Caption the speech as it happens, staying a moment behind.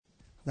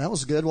That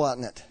was good,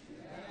 wasn't it?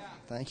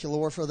 Thank you,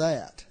 Lord, for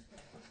that.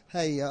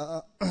 Hey,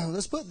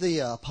 let's put the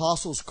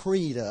Apostles'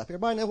 Creed up.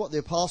 Everybody know what the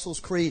Apostles'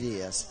 Creed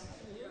is?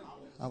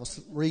 I was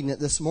reading it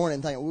this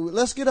morning thinking,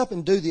 let's get up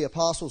and do the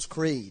Apostles'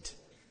 Creed.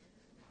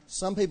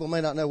 Some people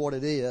may not know what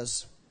it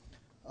is,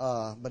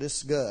 but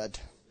it's good.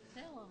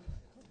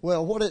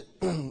 Well,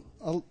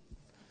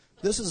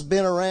 this has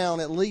been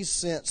around at least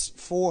since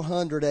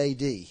 400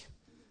 A.D.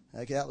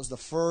 Okay, that was the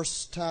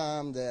first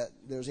time that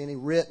there's any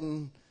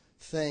written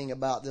thing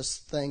about this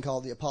thing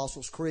called the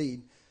Apostles'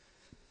 Creed.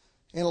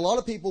 And a lot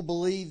of people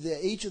believe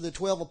that each of the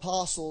 12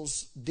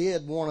 apostles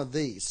did one of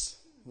these.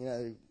 You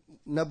know,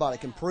 nobody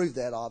can prove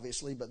that,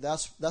 obviously, but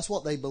that's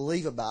what they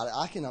believe about it.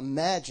 I can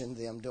imagine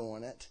them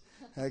doing it.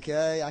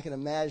 Okay, I can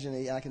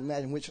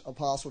imagine which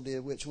apostle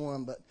did which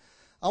one, but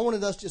I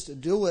wanted us just to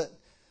do it.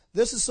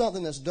 This is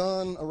something that's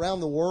done around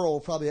the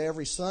world probably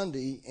every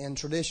Sunday in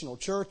traditional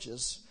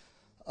churches.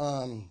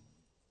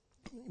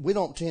 We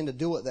don't tend to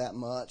do it that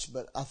much,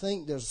 but I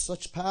think there's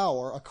such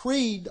power. A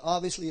creed,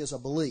 obviously, is a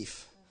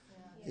belief.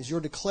 Is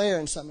you're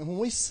declaring something. When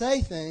we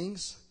say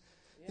things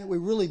that we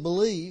really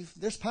believe,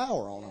 there's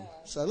power on them.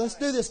 So let's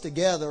do this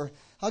together.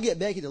 I'll get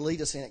Becky to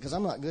lead us in it because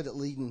I'm not good at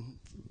leading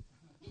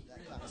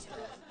that kind of stuff.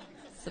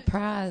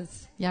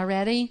 Surprise. Y'all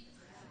ready?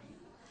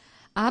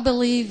 I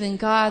believe in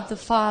God the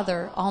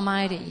Father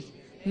Almighty,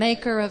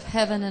 maker of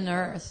heaven and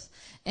earth,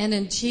 and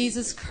in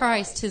Jesus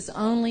Christ, his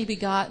only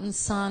begotten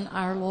Son,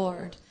 our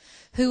Lord,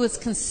 who was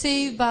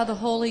conceived by the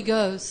Holy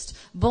Ghost,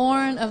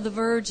 born of the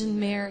Virgin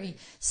Mary,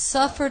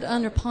 suffered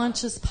under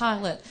Pontius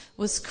Pilate,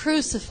 was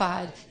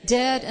crucified,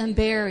 dead and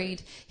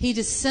buried. He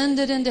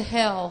descended into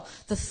hell.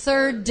 The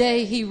third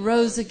day he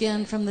rose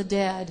again from the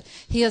dead.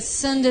 He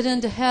ascended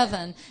into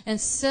heaven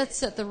and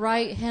sits at the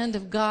right hand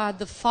of God,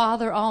 the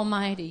Father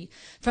Almighty.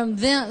 From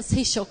thence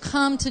he shall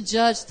come to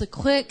judge the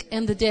quick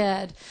and the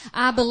dead.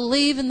 I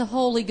believe in the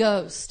Holy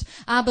Ghost.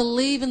 I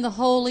believe in the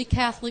Holy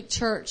Catholic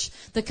Church,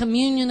 the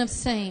communion of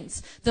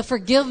saints, the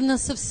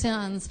forgiveness of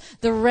sins,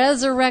 the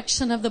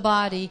resurrection of the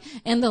body,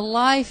 and the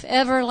life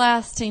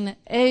everlasting.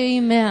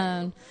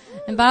 Amen.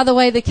 And by the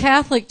way, the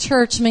Catholic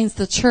Church means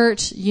the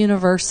Church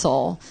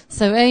Universal.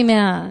 So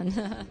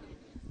amen.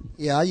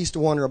 Yeah, I used to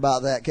wonder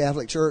about that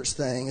Catholic Church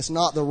thing. It's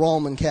not the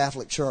Roman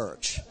Catholic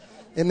Church.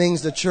 It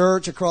means the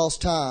church across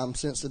time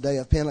since the day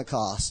of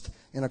Pentecost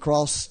and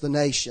across the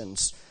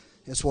nations.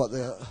 It's what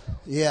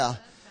yeah.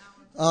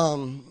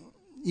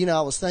 You know,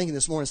 I was thinking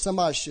this morning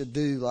somebody should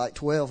do like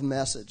 12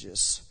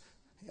 messages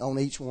on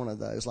each one of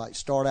those. Like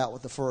start out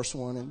with the first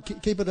one and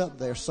keep it up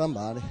there,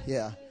 somebody.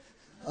 Yeah.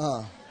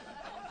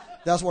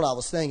 That's what I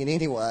was thinking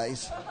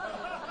anyways.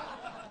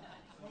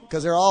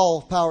 Because they're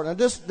all powered. Now,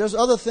 there's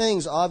other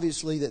things,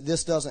 obviously, that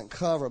this doesn't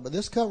cover, but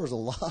this covers a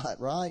lot,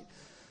 right?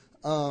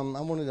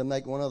 I wanted to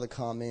make one other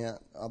comment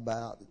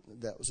about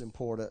that was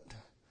important.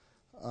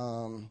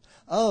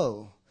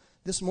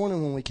 This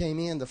morning when we came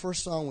in, the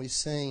first song we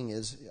sing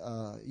is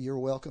You're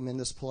Welcome in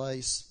This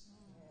Place.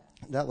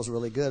 That was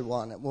really good,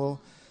 wasn't it? Well,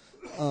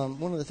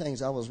 one of the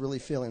things I was really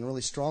feeling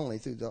really strongly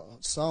through the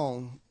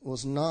song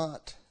was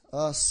not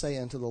us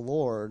saying to the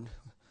Lord,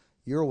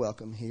 you're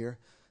welcome here,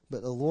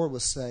 but the Lord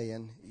was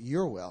saying,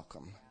 you're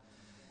welcome.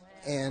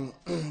 And,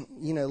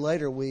 you know,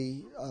 later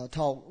we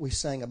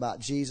sang about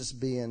Jesus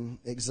being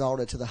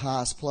exalted to the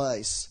highest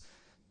place,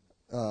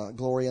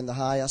 glory in the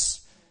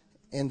highest.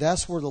 And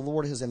that's where the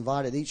Lord has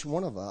invited each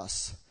one of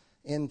us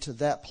into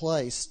that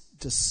place.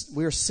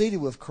 We're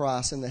seated with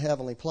Christ in the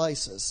heavenly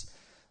places.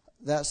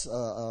 That's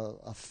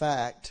a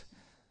fact.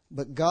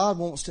 But God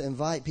wants to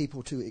invite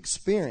people to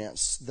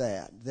experience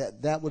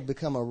that would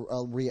become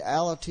a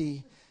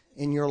reality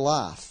in your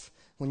life.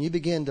 When you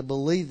begin to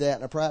believe that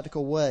in a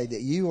practical way,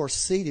 that you are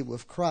seated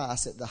with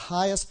Christ at the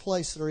highest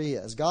place there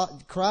is.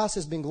 Christ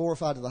has been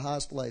glorified to the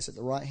highest place at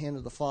the right hand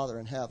of the Father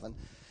in heaven.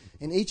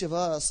 And each of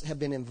us have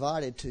been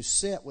invited to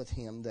sit with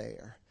Him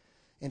there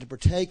and to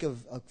partake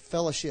of a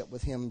fellowship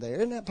with Him there.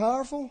 Isn't that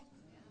powerful?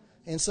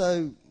 And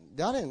so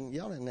y'all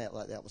didn't act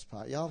like that was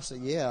powerful. Y'all said,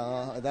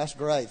 yeah, that's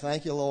great.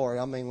 Thank you, Lord.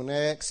 I mean,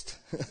 next.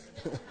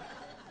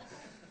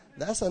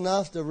 That's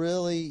enough to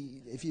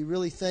really, if you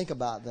really think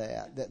about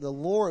that the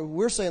Lord,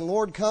 we're saying,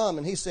 Lord, come.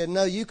 And He said,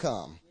 no, you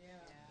come.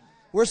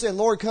 We're saying,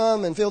 Lord,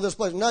 come and fill this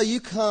place. No, you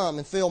come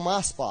and fill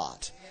my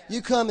spot.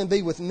 You come and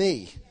be with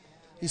me.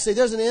 You see,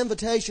 there's an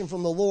invitation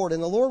from the Lord,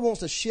 and the Lord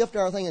wants to shift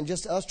our thing and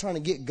just us trying to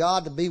get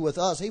God to be with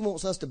us. He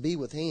wants us to be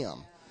with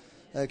Him.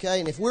 Okay?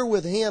 And if we're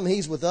with Him,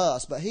 He's with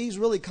us. But He's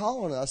really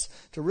calling us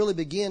to really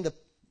begin to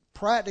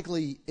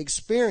practically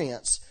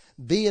experience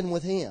being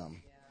with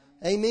Him.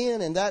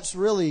 Amen? And that's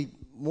really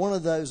one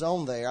of those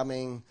on there. I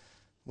mean,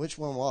 which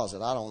one was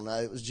it? I don't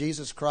know. It was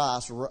Jesus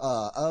Christ.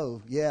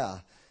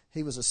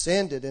 He was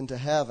ascended into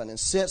heaven and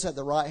sits at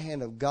the right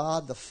hand of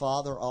God the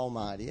Father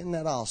Almighty. Isn't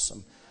that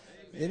awesome?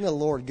 Isn't the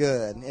Lord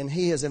good? And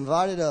He has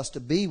invited us to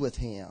be with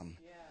Him.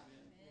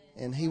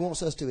 And He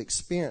wants us to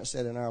experience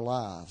that in our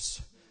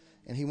lives.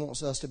 And He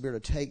wants us to be able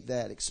to take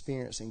that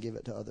experience and give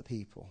it to other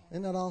people.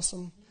 Isn't that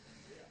awesome?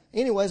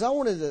 Anyways, I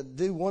wanted to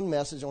do one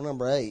message on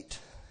number 8.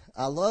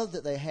 I love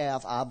that they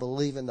have I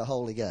believe in the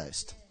Holy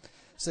Ghost.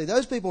 See,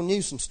 those people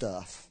knew some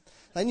stuff.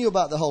 They knew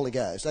about the Holy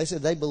Ghost. They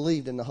said they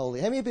believed in the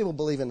Holy. How many people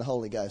believe in the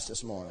Holy Ghost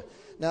this morning?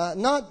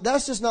 Now,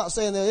 that's just not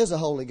saying there is a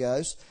Holy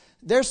Ghost.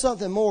 There's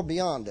something more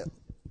beyond it.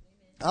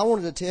 I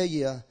wanted to tell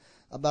you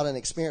about an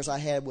experience I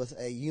had with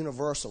a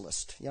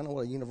universalist. Y'all know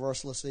what a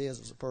universalist is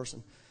as a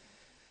person?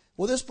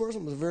 Well, this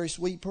person was a very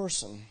sweet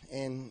person,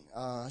 and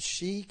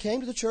she came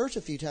to the church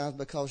a few times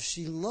because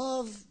she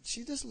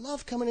just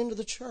loved coming into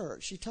the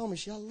church. She told me,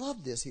 I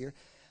love this here.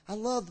 I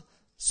love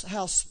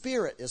how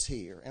Spirit is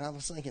here. And I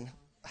was thinking,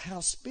 how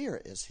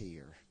Spirit is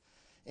here?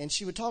 And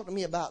she would talk to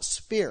me about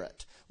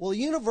Spirit. Well, the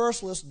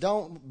universalists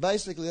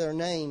basically their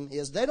name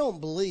is, they don't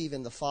believe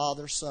in the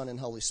Father, Son, and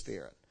Holy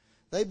Spirit.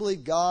 They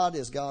believe God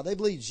is God. They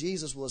believe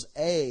Jesus was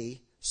a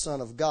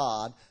Son of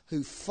God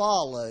who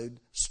followed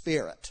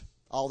Spirit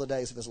all the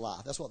days of his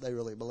life. That's what they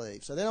really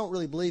believe. So they don't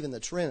really believe in the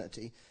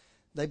Trinity.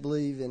 They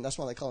believe in, that's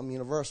why they call them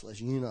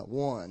universalists,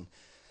 one.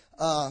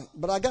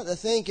 But I got to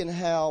thinking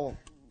how,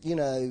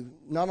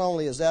 not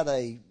only is that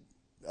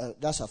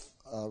that's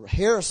a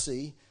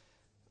heresy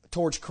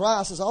towards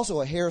Christ, it's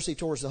also a heresy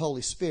towards the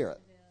Holy Spirit.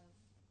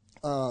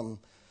 The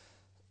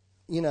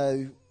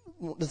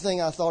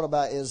thing I thought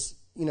about is,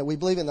 we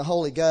believe in the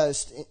Holy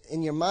Ghost.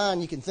 In your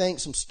mind, you can think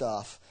some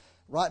stuff,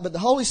 right? But the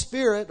Holy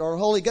Spirit or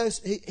Holy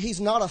Ghost,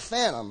 he's not a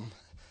phantom,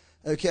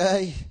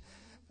 okay?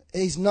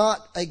 He's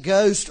not a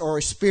ghost or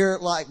a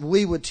spirit like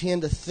we would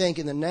tend to think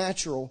in the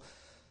natural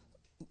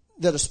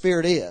that a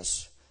spirit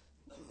is,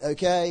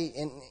 okay?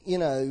 And,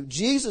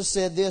 Jesus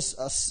said this,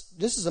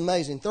 this is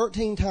amazing.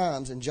 13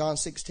 times in John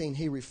 16,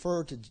 he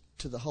referred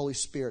to the Holy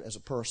Spirit as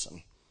a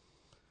person.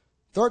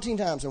 13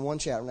 times in one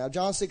chapter. Now,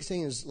 John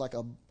 16 is like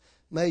a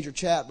major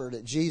chapter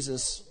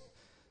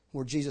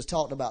where Jesus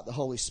talked about the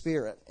Holy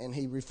Spirit, and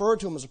he referred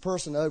to him as a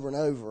person over and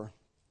over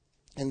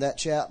in that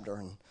chapter.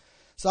 And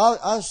so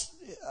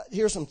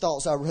here's some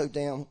thoughts I wrote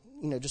down,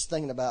 just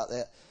thinking about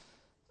that.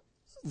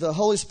 The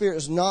Holy Spirit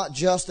is not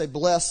just a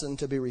blessing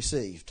to be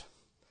received.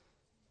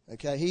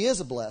 Okay, he is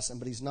a blessing,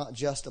 but he's not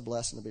just a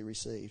blessing to be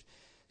received.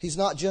 He's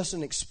not just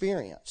an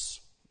experience.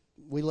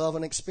 We love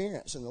an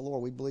experience in the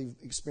Lord. We believe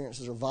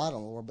experiences are vital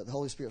in the Lord, but the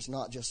Holy Spirit's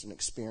not just an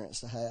experience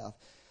to have.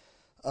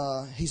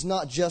 He's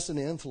not just an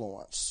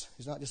influence.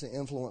 He's not just an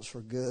influence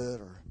for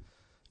good or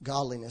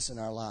godliness in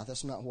our life.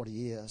 That's not what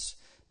he is.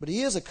 But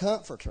he is a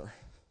comforter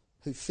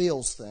who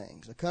feels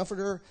things. A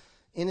comforter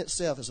in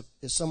itself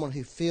is someone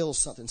who feels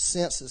something,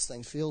 senses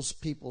things, feels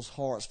people's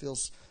hearts,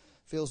 feels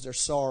their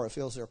sorrow,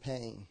 feels their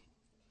pain.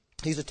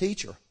 He's a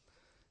teacher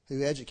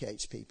who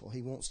educates people.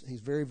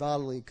 He's very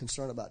vitally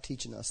concerned about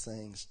teaching us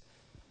things.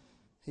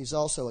 He's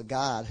also a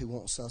guide who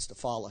wants us to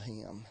follow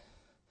him.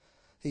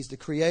 He's the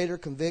creator,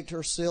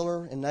 convictor,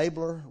 sealer,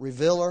 enabler,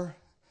 revealer.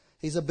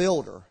 He's a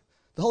builder.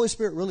 The Holy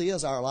Spirit really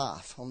is our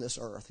life on this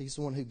earth. He's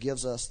the one who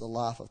gives us the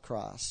life of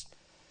Christ.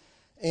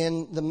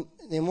 And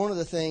one of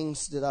the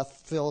things that I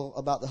feel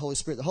about the Holy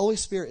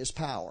Spirit is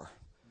power.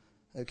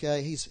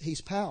 Okay?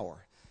 He's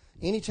power.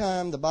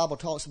 Anytime the Bible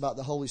talks about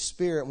the Holy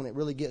Spirit, when it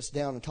really gets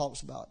down and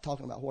talking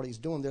about what he's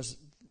doing, there's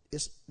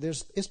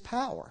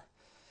power.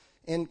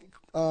 And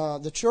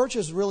the church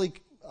has really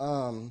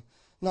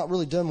not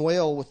really done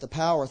well with the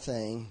power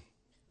thing,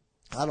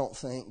 I don't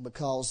think,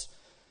 because,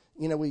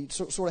 we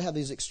sort of have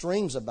these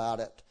extremes about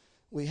it.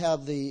 We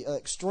have the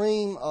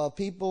extreme of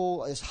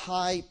people as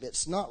hype.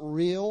 It's not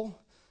real.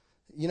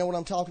 You know what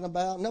I'm talking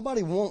about?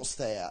 Nobody wants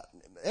that.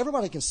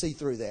 Everybody can see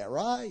through that,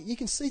 right? You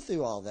can see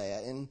through all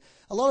that. And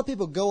a lot of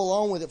people go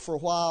along with it for a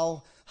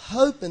while,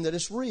 hoping that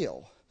it's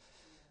real.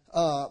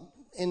 But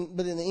in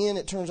the end,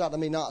 it turns out to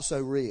be not so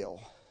real.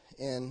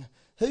 And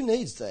who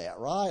needs that,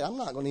 right? I'm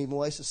not going to even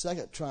waste a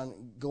second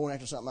going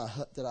after something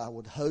that I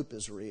would hope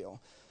is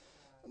real.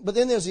 But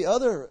then there's the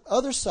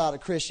other side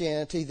of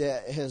Christianity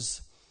that has,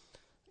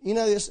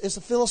 it's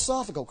a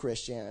philosophical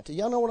Christianity.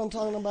 Y'all know what I'm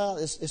talking about?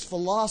 It's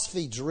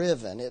philosophy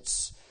driven.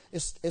 It's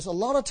a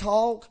lot of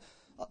talk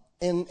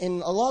and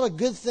a lot of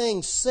good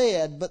things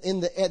said, but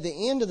at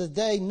the end of the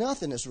day,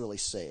 nothing is really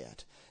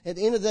said. At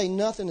the end of the day,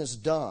 nothing is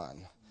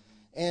done.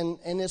 And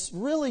it's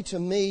really, to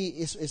me,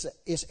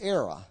 it's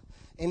error.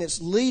 And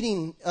it's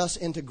leading us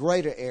into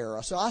greater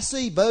error. So I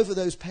see both of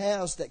those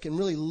paths that can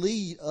really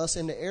lead us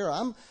into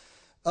error.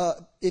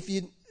 If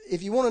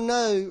you want to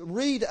know,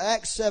 read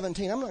Acts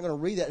 17. I'm not going to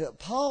read that.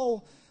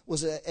 Paul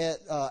was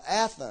at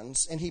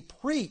Athens, and he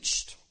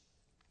preached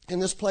in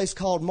this place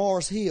called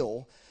Mars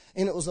Hill.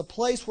 And it was a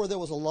place where there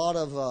was a lot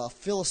of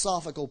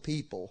philosophical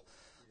people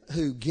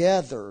who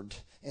gathered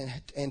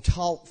and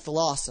taught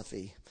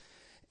philosophy.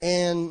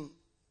 And,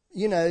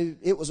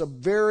 it was a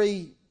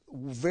very,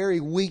 very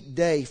weak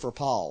day for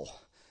Paul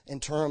in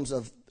terms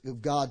of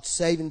God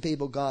saving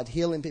people, God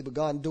healing people,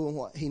 God doing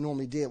what he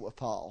normally did with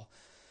Paul.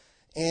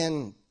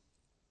 And,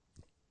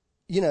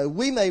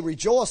 we may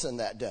rejoice in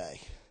that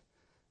day.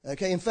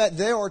 Okay, in fact,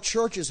 there are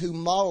churches who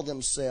model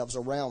themselves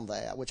around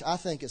that, which I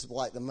think is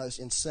like the most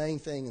insane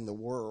thing in the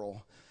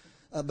world.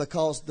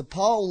 Because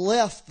Paul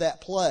left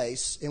that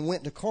place and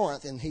went to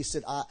Corinth, and he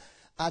said,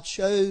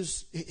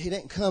 he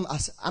didn't come,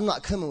 I'm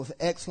not coming with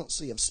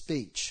excellency of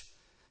speech.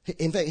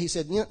 In fact, he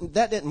said,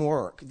 that didn't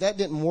work. That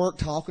didn't work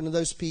talking to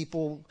those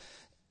people,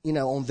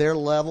 on their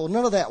level.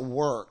 None of that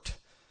worked.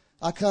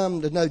 I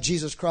come to know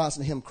Jesus Christ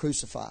and him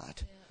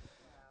crucified.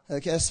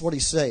 Okay, that's what he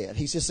said.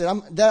 He just said,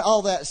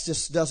 all that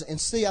just doesn't. And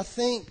see, I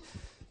think,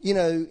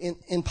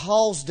 in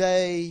Paul's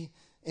day,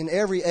 in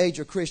every age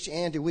of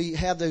Christianity, we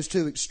have those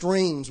two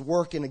extremes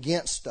working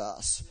against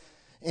us.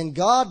 And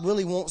God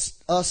really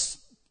wants us,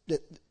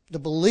 the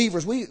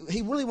believers,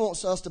 he really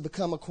wants us to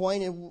become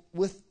acquainted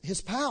with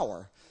his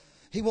power.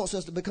 He wants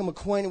us to become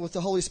acquainted with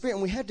the Holy Spirit.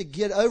 And we have to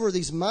get over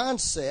these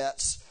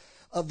mindsets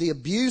of the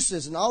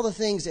abuses and all the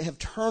things that have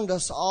turned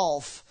us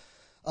off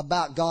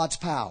about God's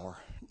power.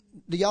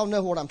 Do y'all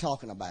know what I'm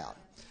talking about?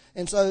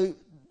 And so,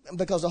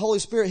 because the Holy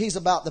Spirit, he's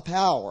about the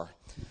power.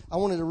 I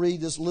wanted to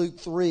read this Luke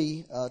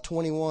 3,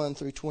 21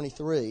 through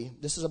 23.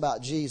 This is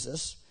about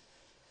Jesus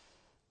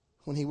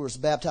when he was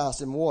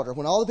baptized in water.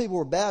 When all the people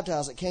were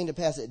baptized, it came to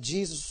pass that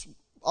Jesus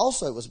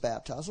also was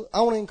baptized.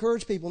 I want to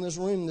encourage people in this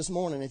room this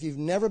morning, if you've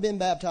never been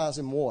baptized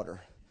in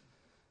water,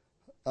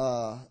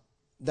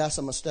 that's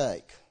a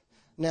mistake.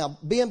 Now,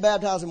 being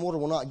baptized in water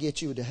will not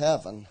get you to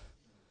heaven.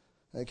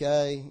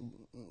 Okay?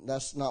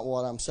 That's not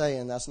what I'm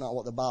saying. That's not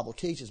what the Bible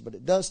teaches. But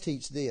it does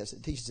teach this.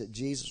 It teaches that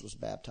Jesus was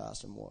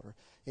baptized in water.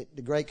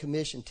 The Great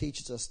Commission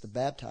teaches us to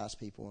baptize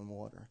people in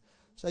water.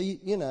 So,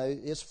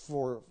 it's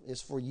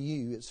for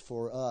you. It's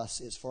for us.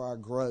 It's for our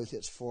growth.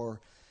 It's for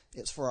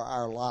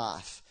our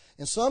life.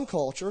 In some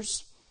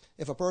cultures,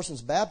 if a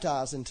person's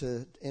baptized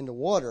into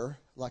water,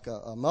 like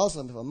a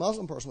Muslim, if a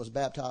Muslim person was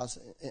baptized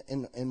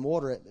in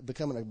water,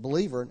 becoming a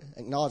believer,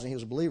 acknowledging he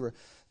was a believer,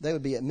 they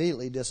would be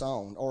immediately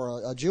disowned.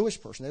 Or a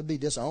Jewish person, they would be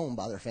disowned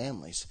by their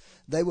families.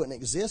 They wouldn't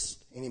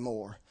exist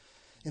anymore.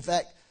 In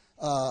fact,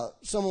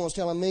 someone was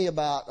telling me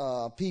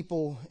about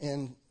people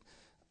in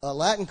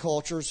Latin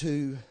cultures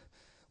who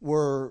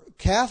were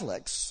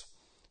Catholics,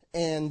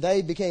 and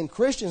they became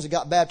Christians and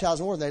got baptized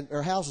in water.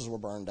 Their houses were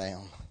burned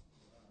down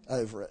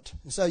over it.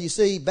 And so you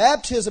see,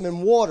 baptism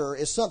in water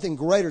is something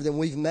greater than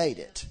we've made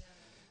it.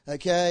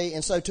 Okay?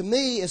 And so to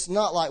me, it's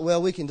not like,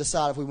 well, we can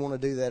decide if we want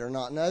to do that or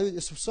not. No,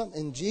 it's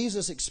something,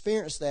 Jesus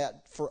experienced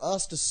that for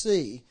us to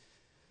see.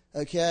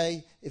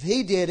 Okay? If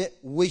he did it,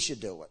 we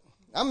should do it.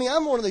 I mean,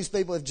 I'm one of these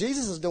people, if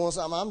Jesus is doing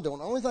something, I'm doing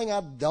it. The only thing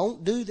I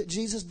don't do that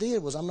Jesus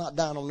did was I'm not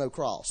dying on no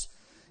cross.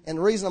 And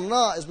the reason I'm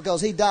not is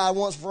because he died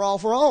once for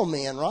all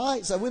men,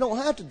 right? So we don't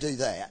have to do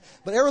that.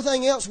 But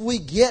everything else we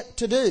get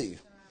to do.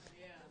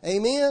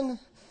 Amen?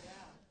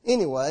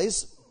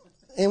 Anyways,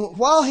 and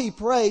while he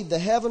prayed, the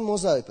heaven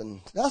was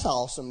open. That's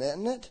awesome,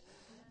 isn't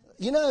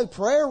it?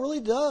 Prayer really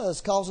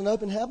does cause an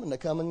open heaven to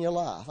come in your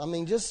life. I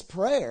mean, just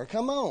prayer.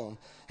 Come on.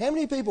 How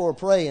many people are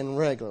praying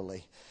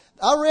regularly?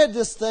 I read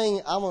this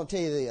thing. I want to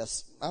tell you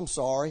this. I'm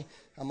sorry.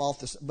 I'm off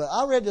this. But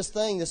I read this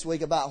thing this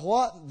week about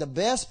what the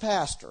best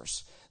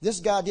pastors.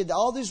 This guy did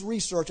all this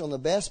research on the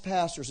best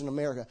pastors in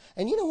America.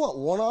 And you know what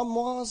one of them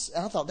was?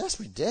 And I thought, that's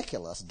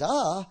ridiculous.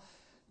 Duh.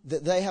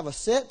 That they have a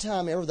set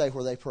time every day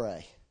where they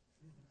pray.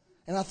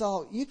 And I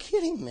thought, you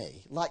kidding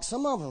me? Like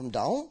some of them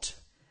don't.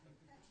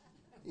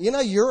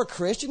 You're a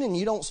Christian and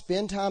you don't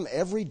spend time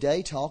every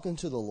day talking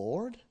to the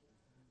Lord.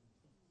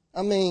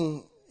 I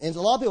mean, and a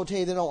lot of people tell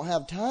you they don't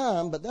have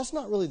time, but that's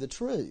not really the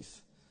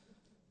truth.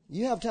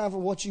 You have time for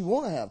what you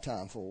want to have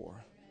time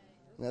for.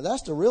 Now,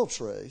 that's the real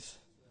truth.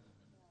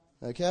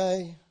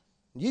 Okay?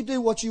 You do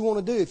what you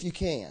want to do if you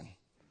can.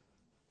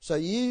 So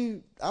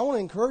I want to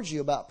encourage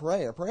you about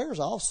prayer. Prayer is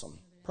awesome.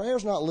 Prayer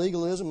is not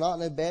legalism, not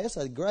no bad. It's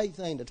a great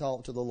thing to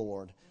talk to the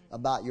Lord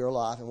about your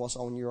life and what's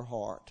on your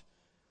heart.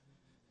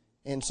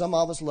 And some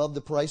of us love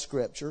to pray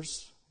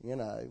scriptures. When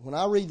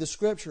I read the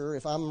scripture,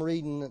 if I'm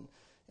reading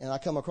and I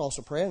come across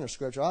a prayer in the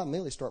scripture, I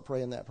immediately start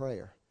praying that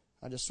prayer.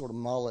 I just sort of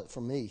model it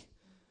for me.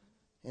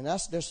 And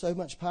there's so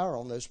much power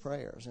on those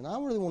prayers. And I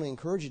really want to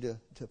encourage you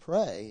to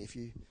pray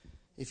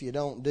if you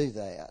don't do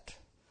that.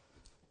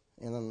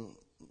 And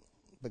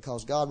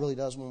because God really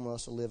does want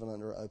us to live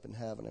under open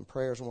heaven. And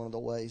prayer is one of the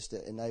ways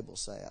that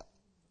enables that.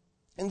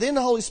 And then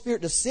the Holy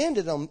Spirit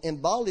descended in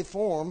bodily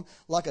form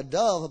like a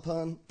dove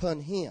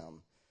upon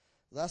him.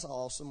 That's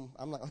awesome.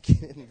 I'm not going to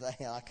get into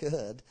that. I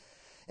could.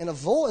 And a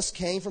voice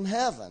came from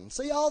heaven.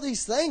 See, all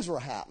these things were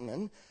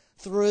happening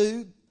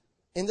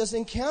in this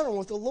encounter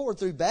with the Lord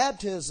through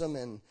baptism.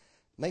 And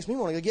makes me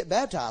want to go get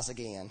baptized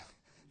again.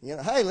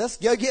 Hey, let's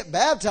go get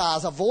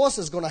baptized. A voice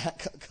is going to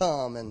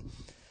come. And,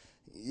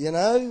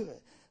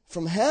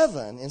 from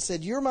heaven and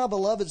said, you're my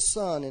beloved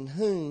Son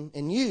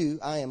in you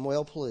I am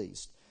well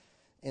pleased.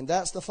 And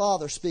that's the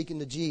Father speaking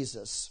to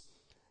Jesus,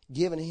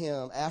 giving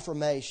him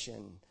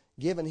affirmation,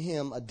 giving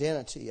him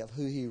identity of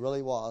who he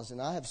really was. And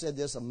I have said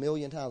this a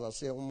million times. I'll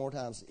say it one more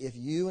time. If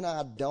you and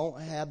I don't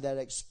have that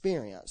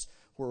experience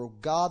where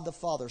God the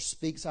Father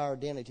speaks our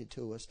identity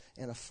to us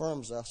and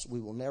affirms us,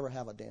 we will never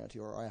have identity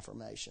or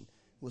affirmation.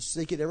 We'll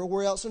seek it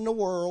everywhere else in the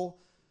world.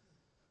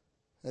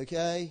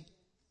 Okay?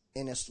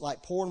 And it's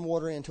like pouring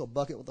water into a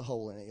bucket with a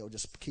hole in it. It'll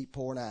just keep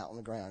pouring out on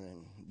the ground.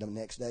 And the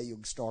next day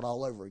you'll start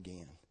all over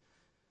again.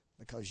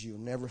 Because you'll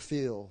never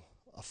feel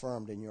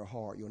affirmed in your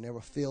heart. You'll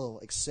never feel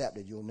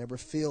accepted. You'll never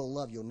feel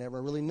loved. You'll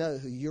never really know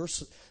who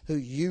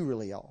you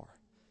really are.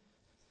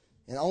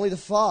 And only the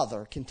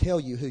Father can tell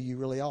you who you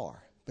really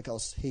are,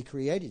 because He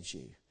created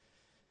you.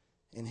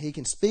 And He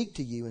can speak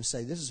to you and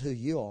say, this is who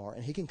you are.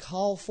 And He can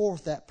call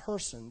forth that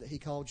person that He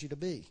called you to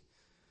be.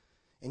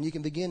 And you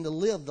can begin to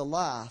live the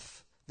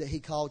life that He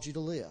called you to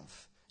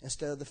live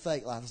instead of the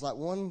fake life. It's like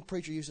one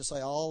preacher used to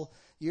say all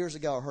years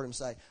ago, I heard him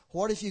say,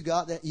 what if you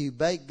got that you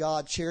baked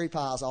God cherry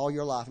pies all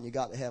your life and you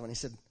got to heaven? He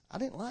said, I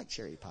didn't like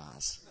cherry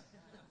pies.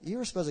 You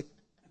were supposed to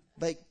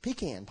bake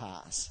pecan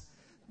pies.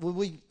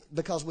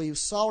 Because we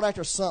sought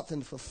after something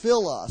to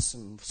fulfill us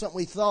and something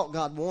we thought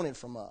God wanted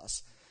from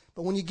us.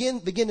 But when you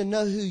begin to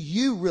know who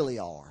you really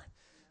are,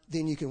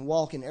 then you can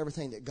walk in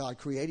everything that God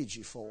created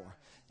you for.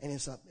 And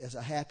it's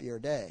a happier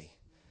day.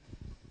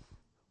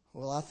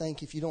 Well, I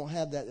think if you don't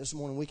have that this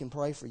morning, we can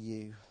pray for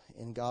you,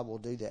 and God will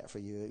do that for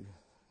you.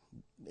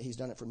 He's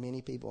done it for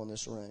many people in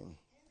this room.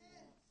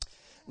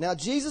 Now,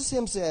 Jesus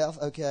Himself,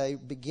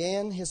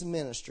 began His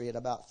ministry at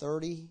about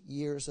 30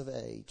 years of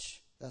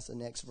age. That's the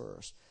next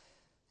verse.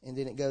 And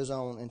then it goes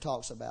on and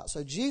talks about.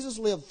 So Jesus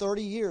lived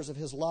 30 years of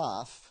His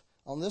life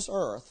on this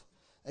earth,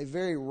 a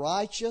very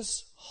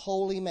righteous,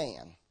 holy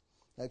man.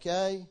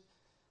 Okay?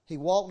 He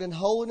walked in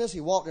holiness. He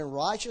walked in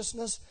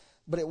righteousness.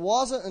 But it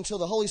wasn't until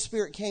the Holy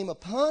Spirit came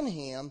upon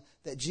Him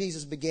that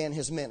Jesus began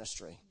His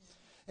ministry.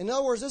 In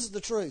other words, this is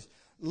the truth.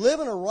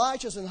 Living a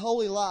righteous and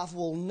holy life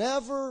will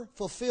never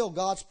fulfill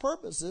God's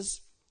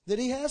purposes that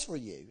He has for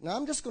you. Now,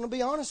 I'm just going to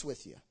be honest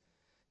with you.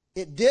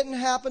 It didn't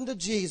happen to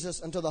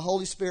Jesus until the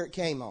Holy Spirit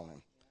came on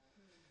Him.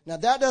 Now,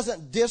 that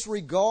doesn't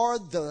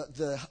disregard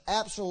the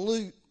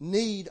absolute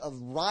need of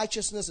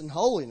righteousness and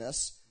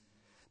holiness,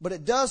 but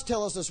it does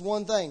tell us this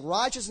one thing.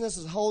 Righteousness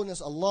and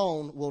holiness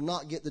alone will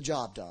not get the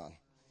job done.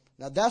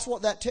 Now, that's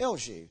what that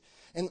tells you.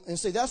 And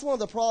see, that's one of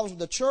the problems with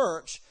the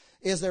church,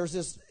 is there's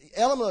this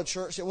element of the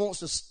church that wants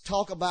to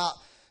talk about,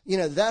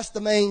 that's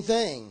the main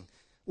thing.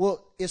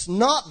 Well, it's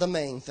not the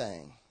main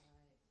thing.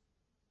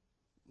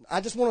 I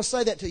just want to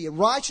say that to you.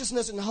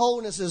 Righteousness and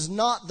holiness is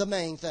not the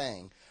main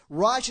thing.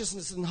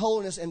 Righteousness and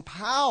holiness and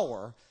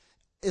power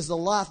is the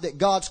life that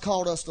God's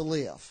called us to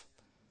live.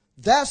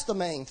 That's the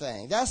main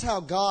thing. That's how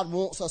God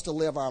wants us to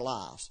live our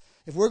lives.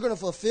 If we're going to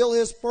fulfill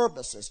His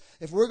purposes,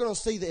 if we're going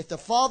to see that if the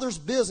Father's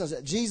business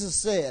that Jesus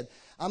said,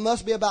 I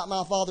must be about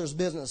my Father's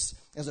business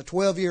as a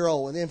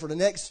 12-year-old, and then for the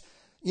next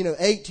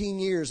 18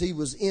 years He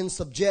was in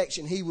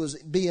subjection. He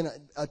was being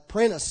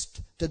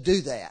apprenticed to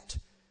do that.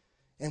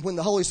 And when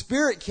the Holy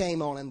Spirit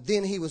came on Him,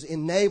 then He was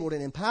enabled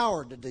and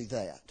empowered to do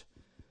that.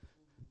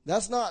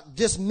 That's not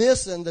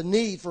dismissing the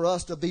need for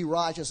us to be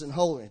righteous and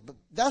holy, but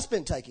that's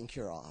been taken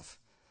care of.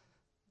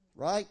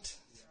 Right?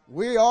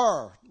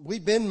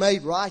 We've been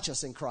made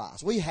righteous in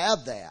Christ. We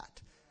have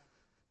that.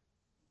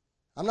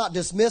 I'm not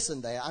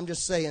dismissing that. I'm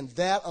just saying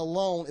that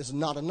alone is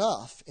not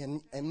enough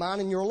in mine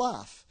and your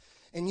life.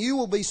 And you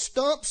will be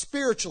stumped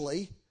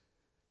spiritually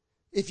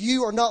if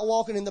you are not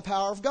walking in the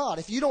power of God.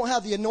 If you don't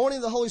have the anointing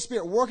of the Holy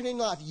Spirit working in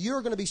your life,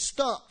 you're going to be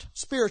stumped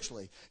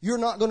spiritually. You're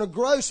not going to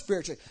grow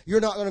spiritually.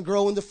 You're not going to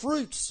grow in the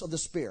fruits of the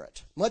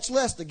Spirit, much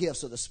less the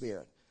gifts of the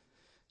Spirit.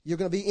 You're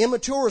going to be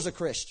immature as a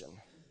Christian.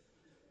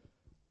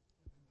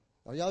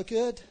 Are y'all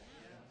good?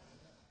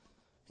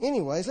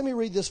 Anyways, let me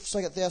read this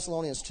 2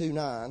 Thessalonians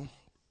 2:9.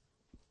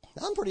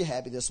 I'm pretty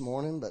happy this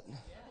morning, but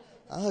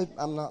I hope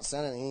I'm not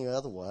sounding any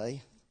other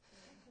way.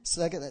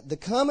 The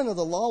coming of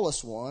the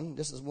lawless one,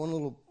 this is one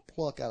little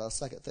pluck out of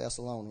 2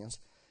 Thessalonians.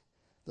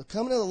 The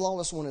coming of the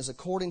lawless one is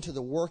according to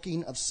the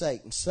working of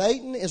Satan.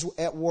 Satan is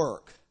at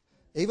work.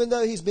 Even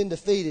though he's been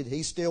defeated,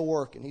 he's still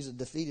working. He's a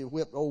defeated,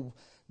 whipped old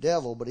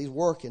devil, but he's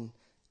working.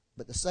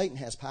 But the Satan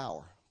has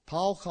power.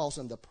 Paul calls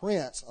him the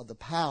prince of the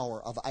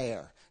power of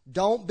air.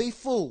 Don't be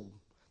fooled.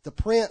 The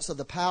prince of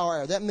the power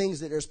of air. That means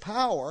that there's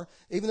power.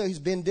 Even though he's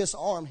been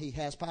disarmed, he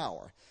has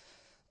power.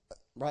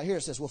 Right here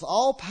it says, with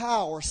all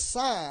power,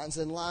 signs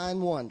and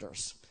lying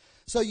wonders.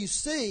 So you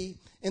see,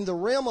 in the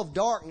realm of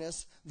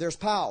darkness, there's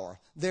power.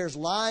 There's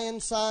lying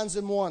signs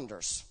and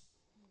wonders.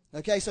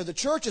 Okay, so the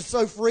church is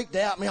so freaked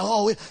out.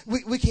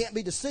 We can't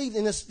be deceived.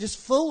 And it's just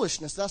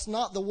foolishness. That's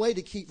not the way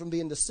to keep from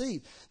being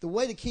deceived. The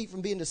way to keep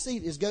from being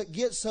deceived is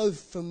get so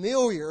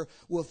familiar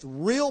with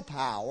real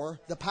power,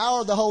 the power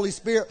of the Holy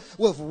Spirit,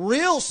 with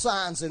real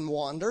signs and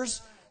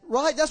wonders.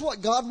 Right? That's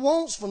what God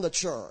wants from the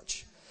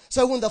church.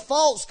 So when the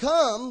faults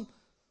come,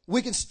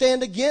 we can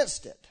stand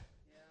against it.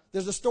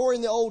 There's a story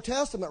in the Old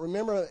Testament.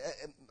 Remember,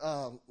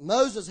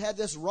 Moses had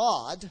this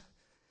rod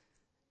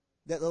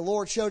that the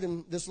Lord showed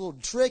him this little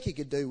trick he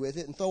could do with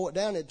it and throw it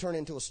down and it'd turn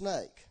into a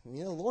snake. And,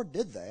 the Lord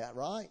did that,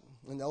 right,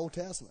 in the Old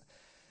Testament.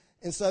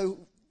 And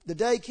so the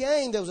day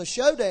came, there was a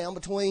showdown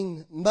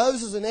between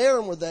Moses and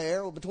Aaron were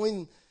there, or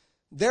between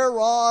their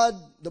rod,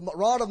 the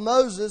rod of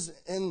Moses,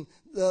 and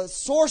the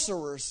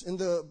sorcerers and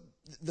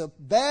the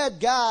bad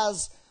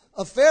guys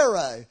of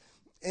Pharaoh.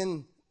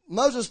 And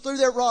Moses threw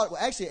that rod. Well,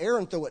 actually,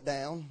 Aaron threw it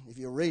down, if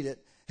you read it.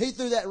 He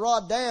threw that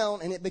rod down,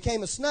 and it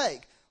became a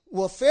snake.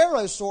 Well,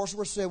 Pharaoh's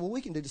sorcerer said, well,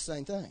 we can do the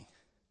same thing.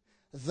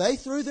 They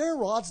threw their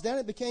rods down,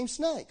 it became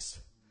snakes.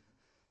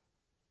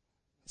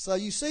 So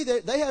you see,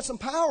 they had some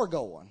power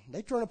going.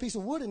 They turned a piece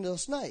of wood into a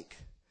snake.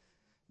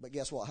 But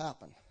guess what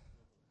happened?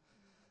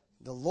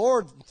 The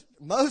Lord,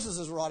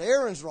 Moses' rod,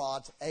 Aaron's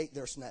rods ate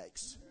their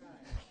snakes.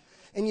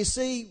 And you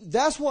see,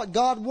 that's what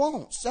God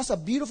wants. That's a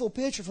beautiful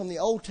picture from the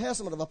Old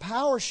Testament of a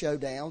power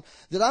showdown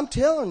that I'm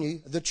telling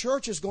you the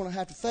church is going to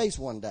have to face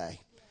one day.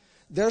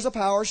 There's a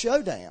power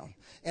showdown.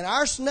 And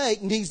our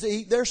snake needs to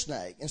eat their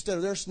snake instead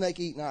of their snake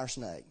eating our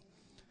snake.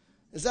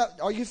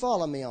 Are you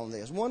following me on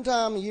this? One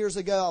time years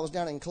ago, I was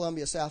down in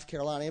Columbia, South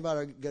Carolina.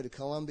 Anybody go to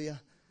Columbia?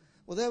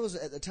 Well, there was,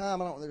 at the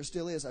time, I don't know if there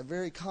still is, a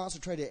very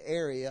concentrated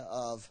area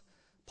of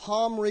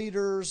palm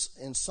readers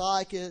and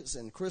psychics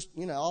and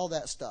all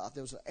that stuff.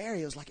 There was an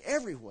area, it was like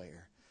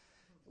everywhere.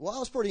 Well, I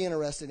was pretty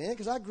interested in it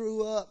because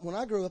when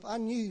I grew up, I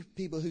knew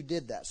people who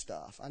did that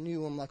stuff. I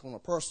knew them like on a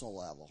personal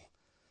level.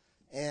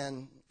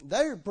 And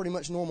they're pretty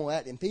much normal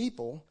acting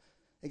people,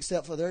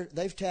 except for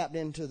they've tapped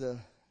into the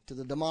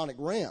demonic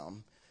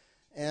realm.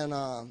 And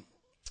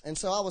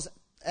so I was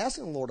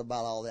asking the Lord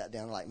about all that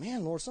down, like,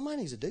 man, Lord, somebody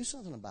needs to do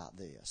something about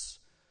this.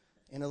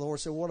 And the Lord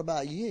said, what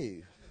about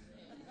you?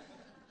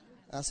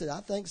 I said, I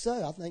think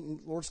so. I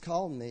think the Lord's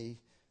called me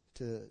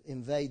to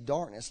invade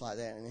darkness like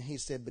that. And he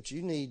said, but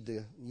you need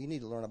to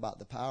learn about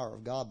the power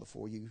of God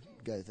before you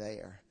go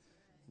there,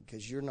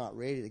 because you're not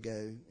ready to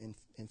go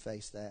and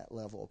face that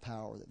level of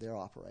power that they're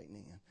operating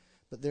in.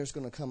 But there's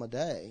going to come a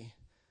day,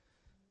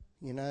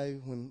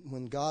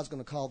 when God's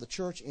going to call the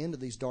church into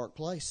these dark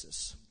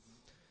places.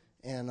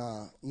 And,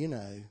 I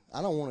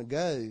don't want to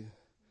go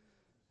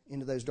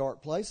into those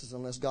dark places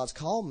unless God's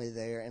called me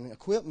there and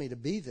equipped me to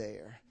be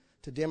there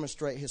to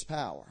demonstrate His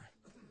power.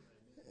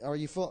 Are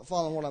you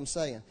following what I'm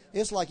saying?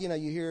 It's like, you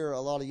hear a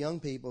lot of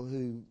young people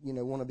who,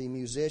 want to be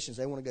musicians.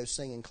 They want to go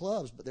sing in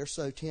clubs, but they're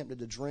so tempted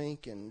to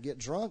drink and get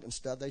drunk and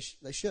stuff,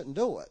 they shouldn't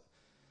do it.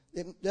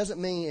 It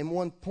doesn't mean in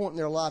one point in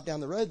their life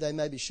down the road they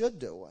maybe should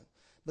do it.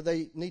 But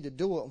they need to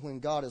do it when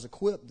God has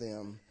equipped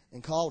them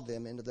and called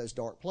them into those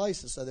dark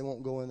places, so they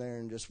won't go in there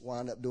and just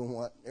wind up doing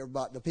what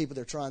the people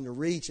they're trying to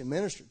reach and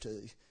minister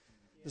to.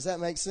 Does that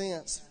make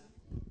sense?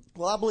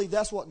 Well, I believe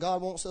that's what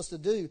God wants us to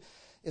do.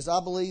 Is I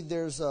believe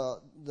there's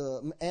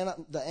the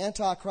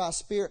Antichrist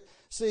spirit.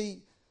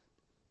 See,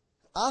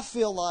 I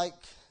feel like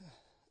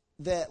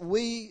that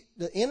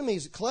the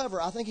enemy's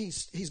clever. I think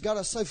he's got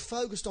us so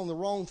focused on the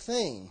wrong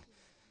thing.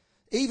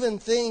 Even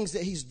things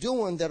that he's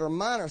doing that are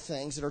minor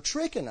things that are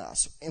tricking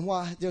us. And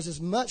why there's this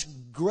much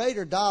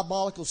greater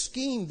diabolical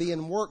scheme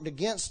being worked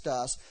against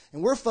us.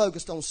 And we're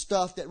focused on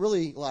stuff that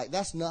really,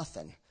 that's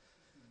nothing.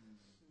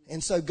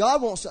 And so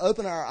God wants to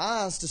open our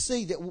eyes to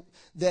see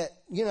that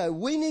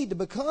we need to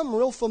become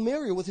real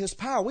familiar with His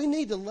power. We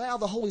need to allow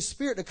the Holy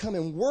Spirit to come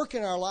and work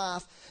in our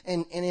life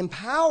and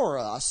empower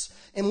us.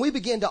 And we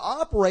begin to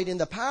operate in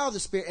the power of the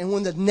Spirit. And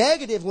when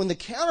the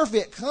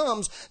counterfeit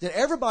comes that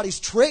everybody's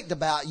tricked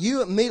about,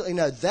 you immediately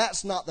know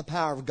that's not the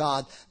power of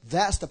God.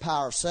 That's the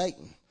power of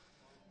Satan.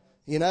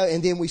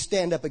 And then we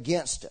stand up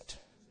against it.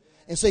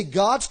 And see,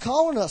 God's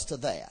calling us to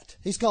that.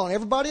 He's calling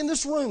everybody in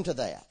this room to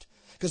that.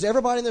 Because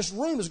everybody in this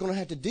room is going to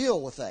have to deal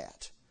with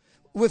that.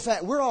 In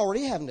fact, we're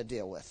already having to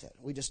deal with it.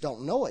 We just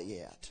don't know it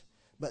yet.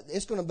 But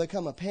it's going to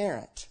become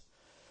apparent.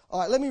 All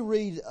right, let me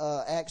read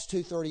Acts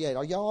 2:38.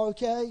 Are y'all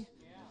okay?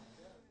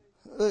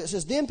 Yeah. It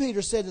says, then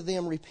Peter said to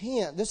them,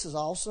 repent. This is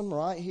awesome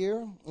right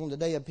here on the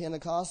day of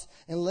Pentecost.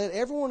 And let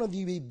every one of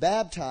you be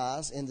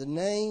baptized in the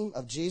name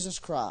of Jesus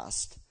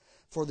Christ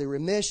for the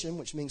remission,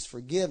 which means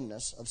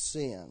forgiveness of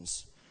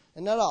sins.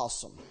 Isn't that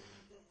awesome?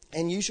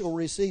 And you shall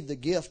receive the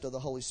gift of the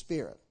Holy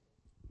Spirit.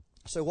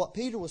 So what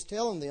Peter was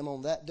telling them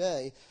on that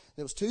day,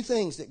 there was two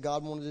things that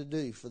God wanted to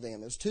do for them.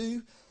 There was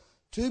two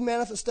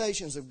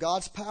manifestations of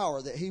God's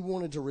power that He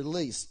wanted to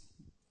release.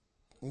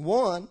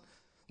 One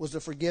was the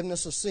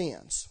forgiveness of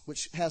sins,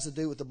 which has to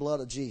do with the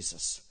blood of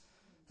Jesus.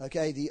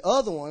 Okay, the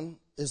other one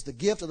is the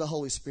gift of the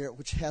Holy Spirit,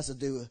 which has to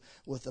do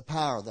with the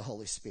power of the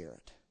Holy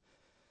Spirit.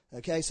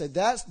 Okay, so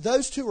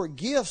those two are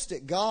gifts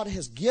that God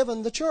has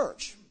given the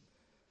church.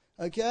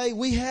 Okay,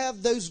 we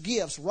have those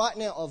gifts right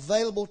now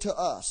available to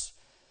us.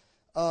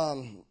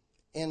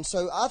 And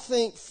so I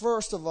think,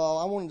 first of all,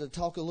 I wanted to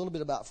talk a little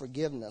bit about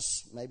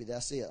forgiveness. Maybe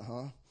that's it,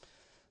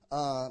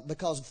 huh?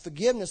 Because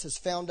forgiveness is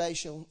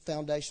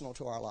foundational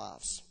to our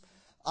lives.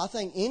 I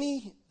think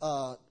any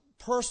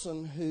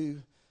person who,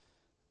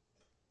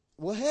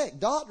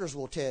 doctors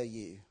will tell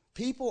you,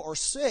 people are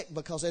sick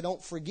because they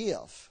don't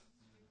forgive.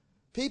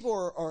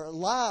 People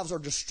lives are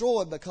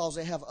destroyed because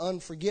they have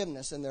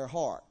unforgiveness in their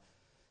heart.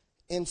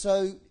 And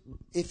so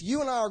if you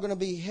and I are going to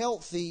be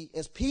healthy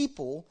as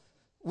people,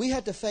 we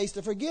have to face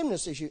the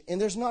forgiveness issue. And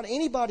there's not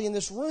anybody in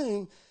this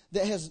room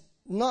that has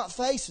not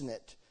facing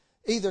it,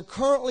 either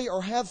currently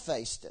or have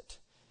faced it.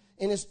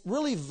 And it's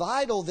really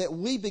vital that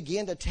we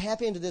begin to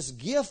tap into this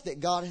gift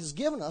that God has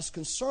given us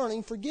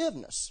concerning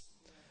forgiveness.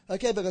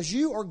 Okay, because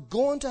you are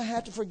going to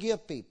have to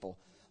forgive people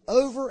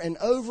over and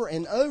over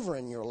and over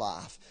in your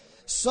life.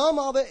 Some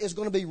of it is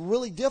going to be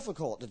really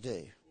difficult to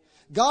do.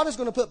 God is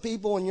going to put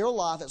people in your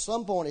life at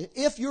some point.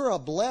 If you're a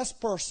blessed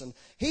person,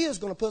 He is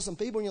going to put some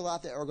people in your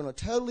life that are going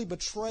to totally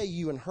betray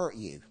you and hurt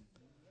you.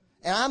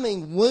 And I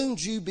mean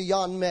wound you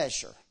beyond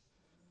measure.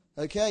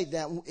 Okay,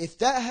 that if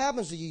that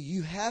happens to you,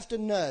 you have to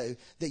know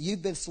that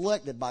you've been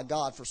selected by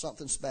God for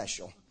something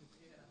special.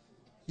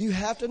 You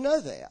have to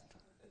know that.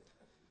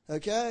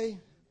 Okay?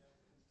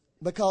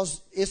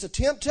 Because it's a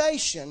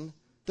temptation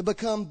to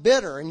become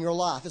bitter in your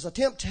life. It's a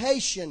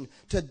temptation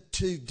to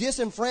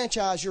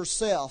disenfranchise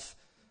yourself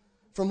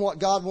from what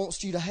God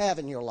wants you to have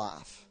in your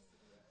life.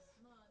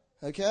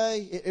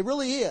 Okay? It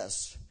really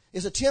is.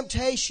 It's a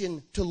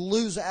temptation to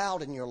lose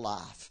out in your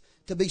life,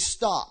 to be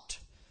stopped.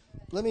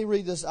 Let me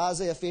read this,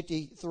 Isaiah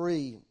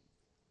 53,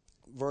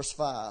 verse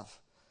 5.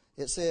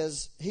 It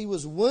says, He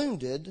was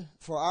wounded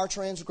for our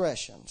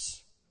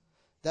transgressions.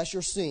 That's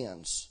your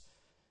sins.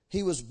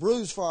 He was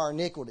bruised for our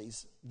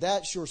iniquities.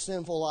 That's your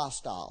sinful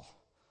lifestyle.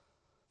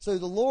 So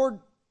the Lord,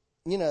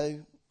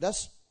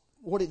 that's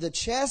what the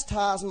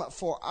chastisement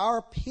for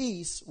our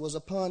peace was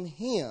upon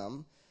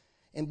Him,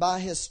 and by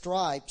His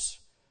stripes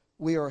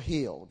we are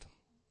healed.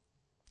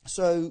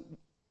 So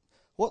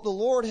what the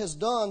Lord has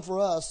done for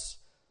us,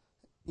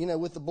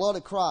 with the blood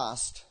of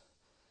Christ,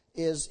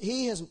 is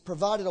He has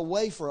provided a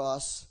way for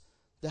us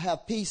to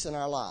have peace in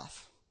our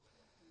life.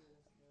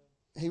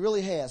 He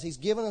really has.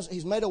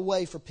 He's made a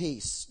way for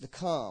peace to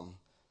come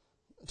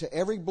to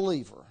every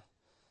believer.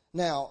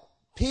 Now,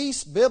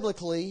 peace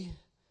biblically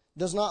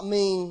does not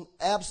mean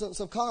absence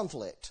of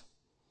conflict.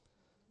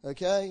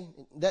 Okay?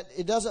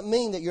 It doesn't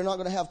mean that you're not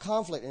going to have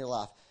conflict in your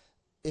life.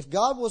 If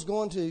God was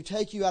going to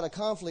take you out of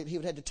conflict, He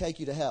would have to take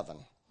you to heaven.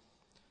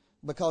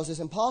 Because it's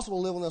impossible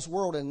to live in this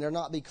world and there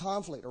not be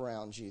conflict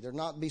around you. There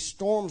not be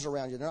storms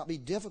around you. There not be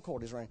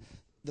difficulties around you.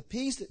 The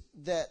peace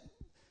that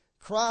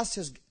Christ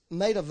has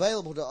made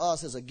available to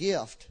us as a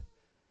gift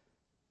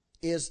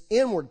is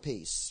inward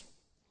peace.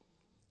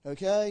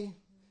 Okay?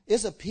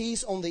 It's a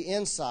peace on the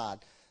inside.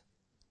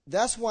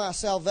 That's why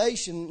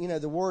salvation,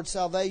 the word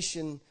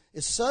salvation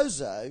is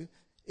sozo.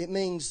 It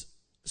means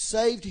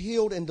saved,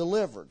 healed, and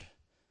delivered.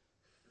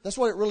 That's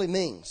what it really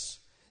means.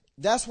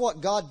 That's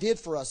what God did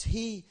for us.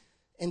 He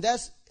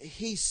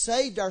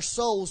saved our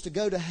souls to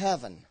go to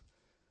heaven.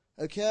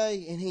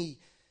 Okay?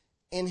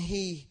 And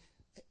He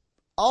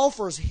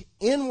offers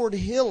inward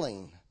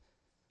healing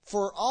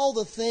for all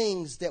the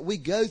things that we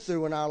go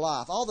through in our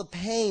life. All the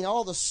pain,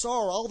 all the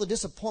sorrow, all the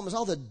disappointments,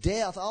 all the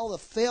death, all the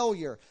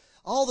failure,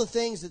 all the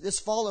things that this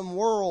fallen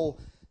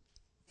world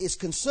is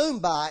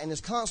consumed by and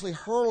is constantly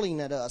hurling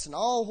at us. And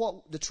all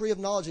what the tree of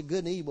knowledge of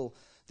good and evil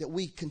that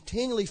we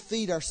continually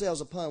feed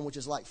ourselves upon, which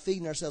is like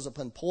feeding ourselves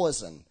upon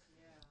poison.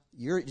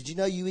 Did you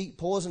know you eat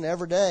poison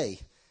every day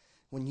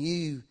when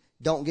you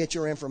don't get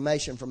your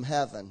information from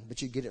heaven,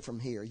 but you get it from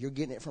here? You're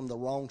getting it from the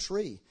wrong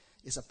tree.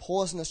 It's a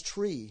poisonous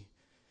tree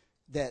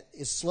that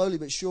is slowly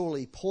but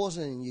surely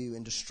poisoning you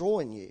and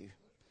destroying you.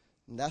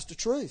 And that's the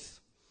truth.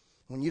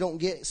 When you don't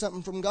get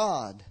something from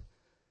God,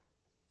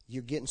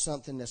 you're getting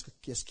something that's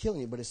just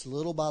killing you. But it's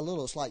little by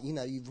little. It's like,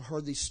 you've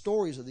heard these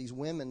stories of these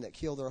women that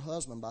kill their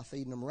husband by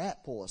feeding them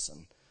rat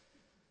poison.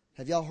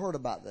 Have y'all heard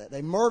about that?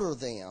 They murder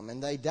them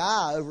and they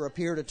die over a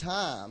period of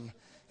time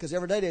because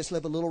every day they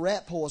slip a little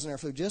rat poison in their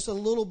food, just a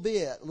little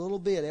bit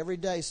every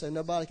day so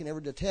nobody can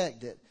ever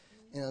detect it.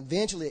 And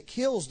eventually it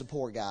kills the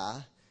poor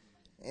guy,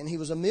 and he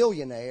was a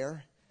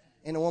millionaire,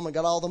 and the woman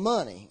got all the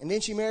money. And then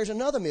she marries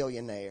another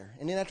millionaire.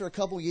 And then after a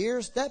couple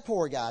years, that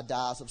poor guy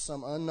dies of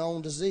some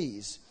unknown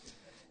disease.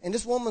 And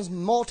this woman's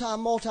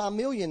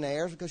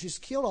multi-millionaire because she's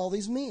killed all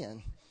these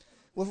men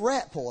with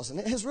rat poison.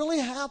 It has really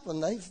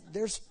happened.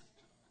 There's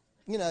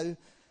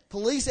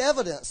police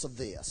evidence of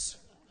this.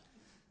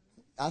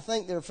 I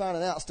think they're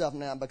finding out stuff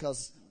now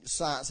because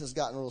science has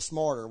gotten a little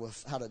smarter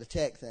with how to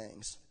detect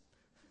things.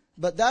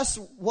 But that's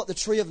what the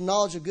tree of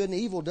knowledge of good and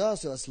evil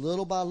does to us,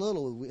 little by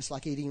little. It's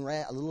like eating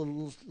a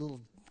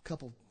little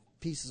couple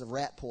pieces of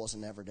rat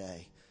poison every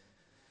day.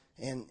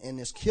 And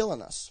it's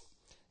killing us.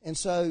 And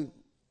so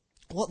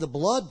what the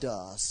blood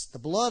does, the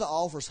blood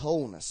offers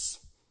wholeness.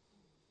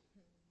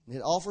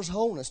 It offers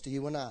wholeness to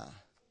you and I.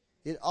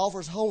 It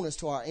offers wholeness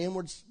to our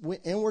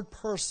inward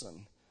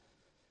person.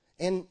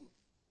 And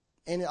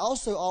it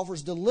also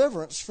offers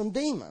deliverance from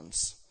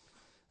demons.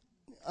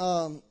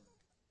 I'm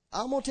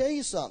going to tell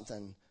you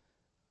something.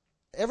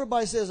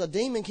 Everybody says a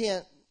demon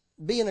can't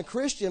be in a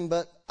Christian,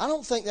 but I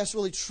don't think that's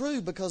really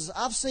true because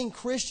I've seen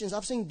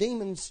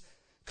demons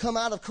come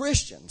out of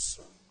Christians.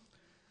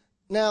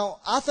 Now,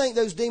 I think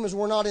those demons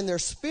were not in their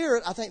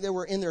spirit. I think they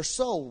were in their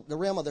soul, the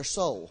realm of their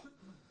soul.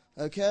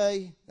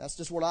 Okay? That's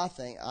just what I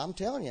think. I'm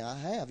telling you, I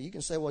have. You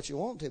can say what you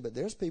want to, but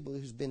there's people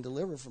who's been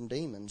delivered from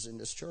demons in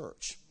this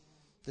church.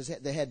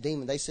 They had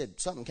demons. They said,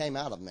 something came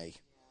out of me.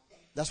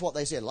 That's what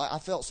they said. I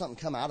felt something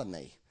come out of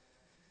me.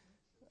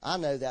 I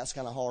know that's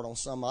kind of hard on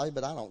somebody,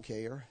 but I don't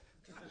care.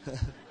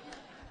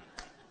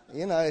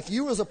 If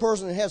you was a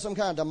person who had some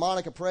kind of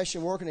demonic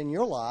oppression working in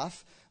your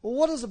life, well,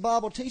 what does the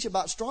Bible teach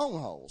about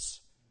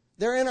strongholds?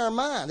 They're in our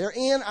mind. They're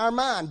in our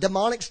mind.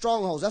 Demonic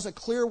strongholds. That's a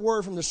clear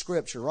word from the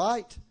Scripture,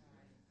 right?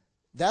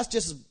 That's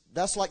just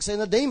That's like saying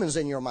the demon's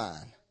in your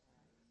mind.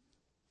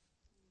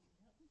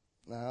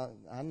 Now,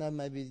 I know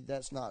maybe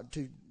that's not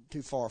too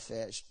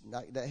far-fetched.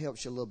 That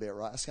helps you a little bit,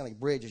 right? It kind of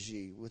bridges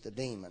you with the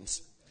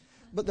demons.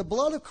 But the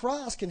blood of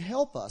Christ can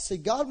help us. See,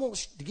 God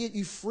wants to get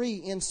you free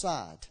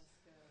inside.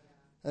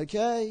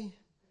 Okay?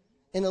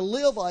 And to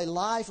live a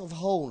life of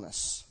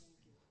wholeness.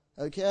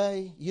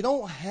 Okay? You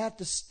don't have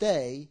to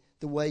stay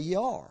the way you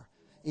are.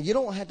 And you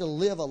don't have to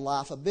live a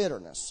life of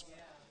bitterness.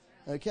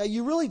 Okay?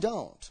 You really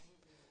don't.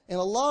 And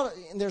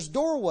there's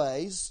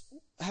doorways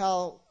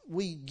how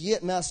we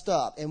get messed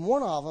up. And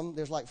one of them,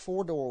 there's like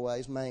 4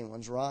 doorways, main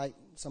ones, right?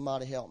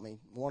 Somebody help me.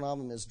 One of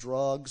them is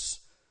drugs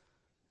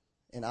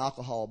and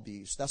alcohol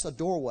abuse. That's a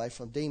doorway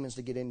for demons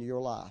to get into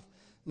your life.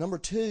 Number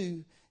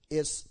 2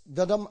 is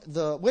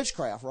the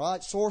witchcraft,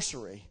 right?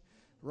 Sorcery,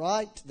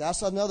 right?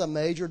 That's another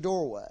major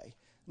doorway.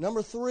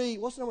 Number 3,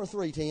 what's number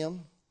 3,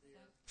 Tim?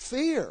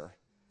 Fear.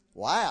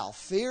 Wow,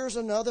 fear is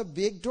another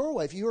big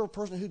doorway. If you were a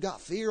person who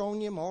got fear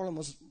on you, Marlon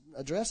was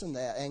addressing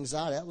that.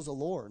 Anxiety, that was the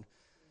Lord.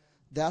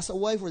 That's a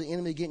way for the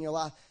enemy to get in your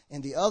life.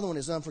 And the other one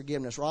is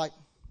unforgiveness, right?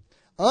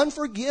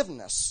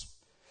 Unforgiveness.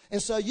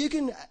 And so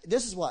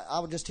this is what I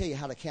would just tell you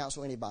how to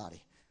counsel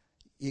anybody.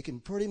 You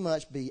can pretty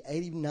much be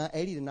 80 to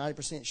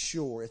 90%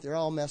 sure if they're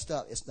all messed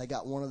up, they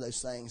got one of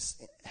those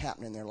things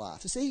happening in their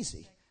life. It's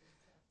easy.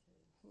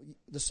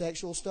 The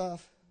sexual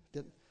stuff?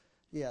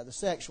 The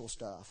sexual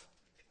stuff.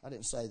 I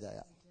didn't say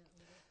that.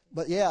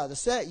 But yeah,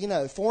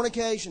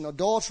 fornication,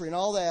 adultery, and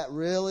all that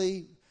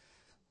really.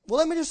 Well,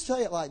 let me just tell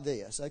it like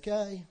this,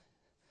 okay?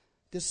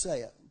 Just say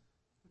it.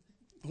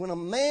 When a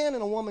man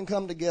and a woman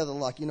come together,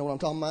 like, you know what I'm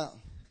talking about?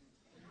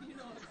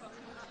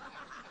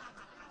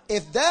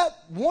 If that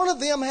one of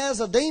them has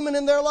a demon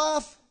in their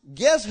life,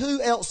 guess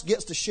who else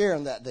gets to share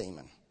in that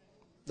demon?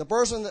 The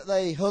person that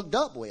they hooked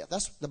up with.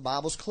 The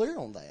Bible's clear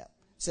on that.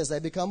 It says they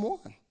become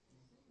one.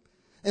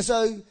 And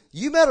so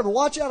you better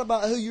watch out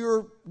about who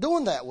you're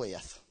doing that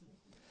with.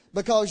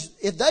 Because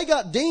if they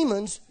got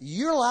demons,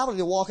 you're liable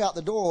to walk out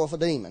the door with a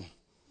demon.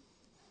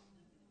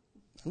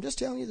 I'm just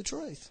telling you the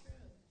truth.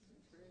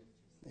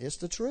 It's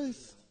the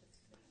truth.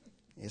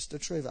 It's the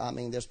truth. I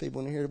mean, there's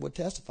people in here that would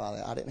testify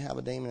that I didn't have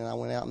a demon and I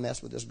went out and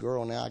messed with this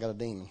girl and now I got a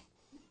demon.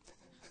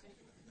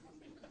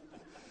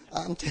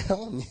 I'm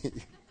telling you.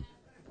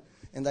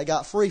 And they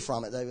got free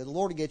from it. The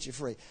Lord will get you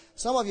free.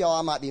 Some of y'all,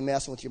 I might be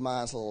messing with your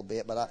minds a little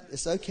bit, but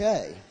it's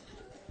okay.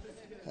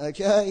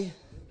 Okay?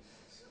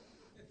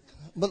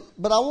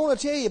 But I want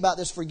to tell you about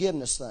this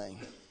forgiveness thing.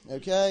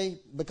 Okay?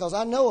 Because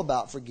I know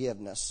about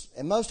forgiveness.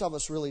 And most of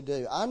us really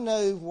do. I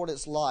know what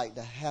it's like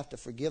to have to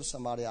forgive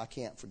somebody I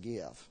can't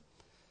forgive.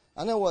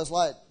 I know what it's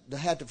like to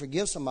have to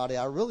forgive somebody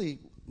I really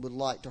would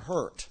like to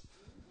hurt.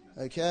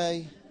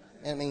 Okay?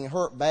 I mean,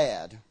 hurt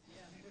bad.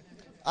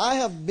 I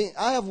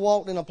have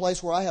walked in a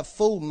place where I have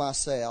fooled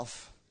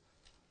myself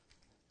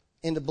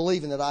into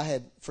believing that I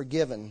had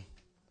forgiven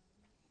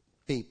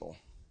people.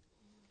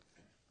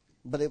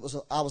 But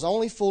I was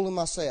only fooling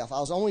myself. I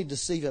was only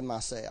deceiving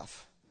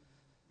myself.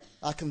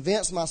 I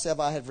convinced myself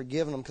I had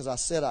forgiven them because I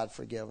said I'd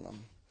forgiven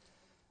them.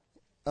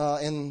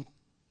 And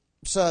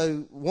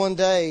so one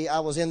day I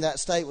was in that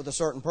state with a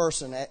certain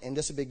person, and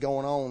this had been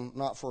going on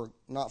not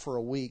for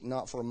a week,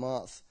 not for a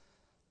month,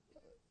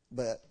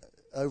 but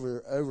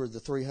over the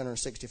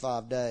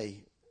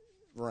 365-day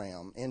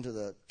realm into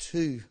the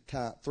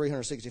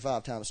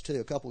 365 times 2,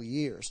 a couple of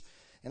years.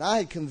 And I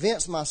had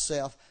convinced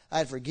myself I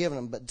had forgiven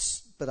them,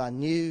 but I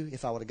knew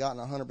if I would have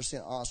gotten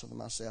 100% honest with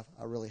myself,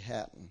 I really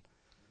hadn't,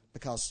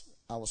 because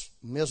I was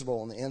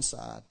miserable on the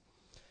inside.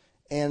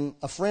 And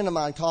a friend of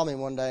mine called me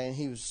one day, and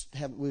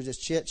we were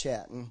just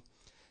chit-chatting,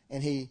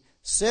 and he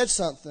said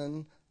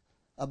something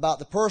about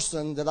the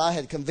person that I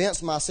had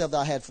convinced myself that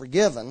I had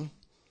forgiven,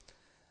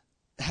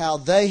 how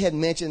they had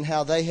mentioned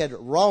how they had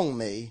wronged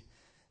me,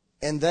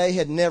 and they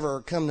had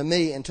never come to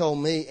me and told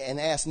me and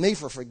asked me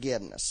for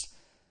forgiveness.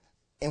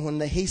 And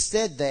when he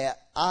said that,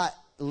 I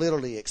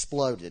literally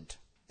exploded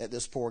at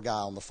this poor guy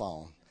on the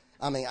phone.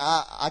 I mean,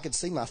 I could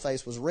see my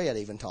face was red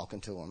even talking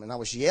to him. And I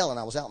was yelling.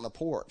 I was out on the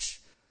porch.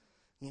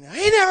 He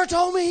never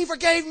told me he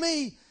forgave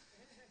me.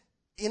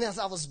 And as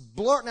I was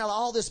blurting out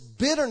all this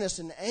bitterness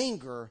and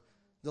anger,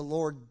 the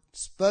Lord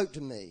spoke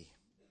to me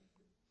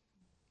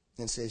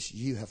and says,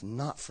 you have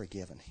not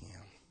forgiven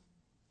him.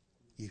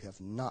 You have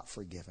not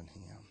forgiven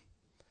him.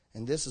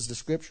 And this is the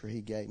scripture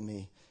he gave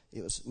me.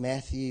 It was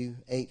Matthew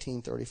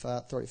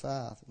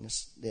 18:35. And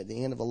it's at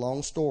the end of a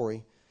long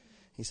story.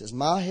 He says,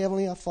 my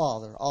heavenly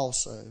Father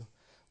also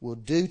will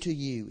do to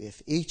you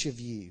if each of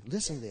you,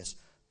 listen to this,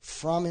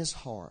 from his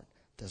heart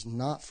does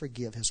not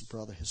forgive his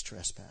brother his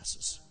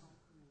trespasses.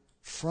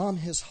 From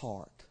his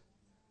heart,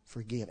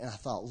 forgive. And I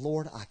thought,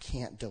 Lord, I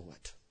can't do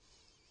it.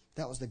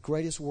 That was the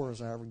greatest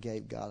words I ever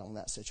gave God on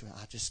that situation.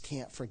 I just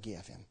can't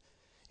forgive him.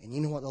 And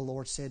you know what the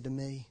Lord said to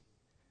me?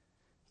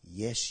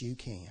 Yes, you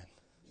can.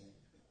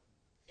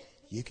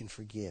 You can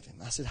forgive him.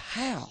 I said,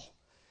 how?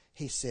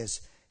 He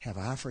says, have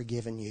I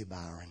forgiven you,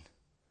 Byron?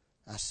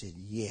 I said,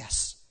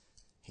 yes.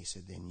 He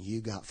said, then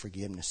you got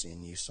forgiveness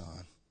in you,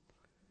 son.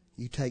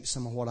 You take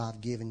some of what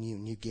I've given you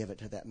and you give it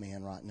to that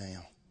man right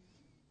now.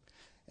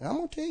 And I'm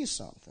going to tell you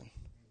something.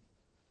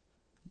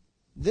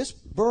 This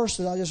verse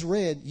that I just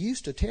read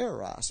used to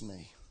terrorize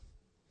me.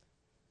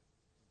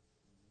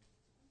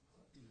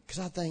 Because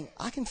I think,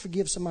 I can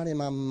forgive somebody in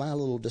my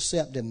little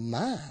deceptive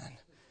mind,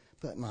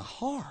 but my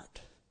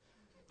heart,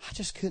 I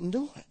just couldn't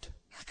do it.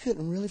 I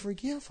couldn't really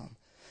forgive them.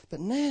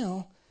 But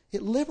now,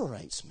 it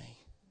liberates me.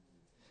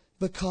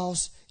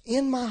 Because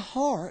in my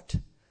heart,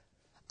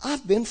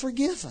 I've been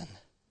forgiven.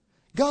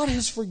 God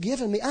has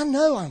forgiven me. I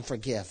know I'm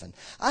forgiven.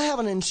 I have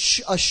an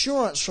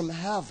assurance from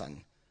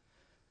heaven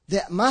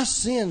that my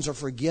sins are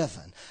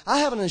forgiven. I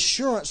have an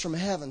assurance from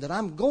heaven that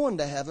I'm going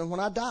to heaven when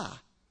I die.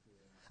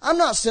 I'm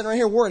not sitting right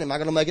here worrying, am I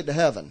going to make it to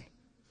heaven?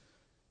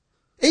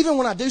 Even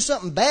when I do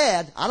something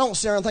bad, I don't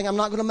sit there and think I'm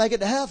not going to make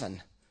it to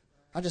heaven.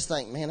 I just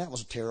think, man, that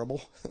was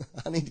terrible.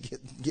 I need to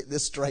get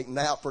this straightened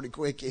out pretty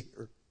quick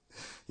here.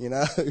 You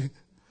know,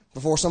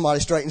 before somebody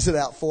straightens it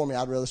out for me,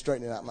 I'd rather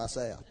straighten it out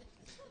myself.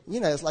 You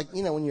know, it's like,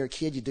 you know, when you're a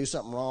kid, you do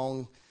something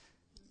wrong.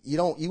 You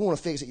want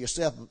to fix it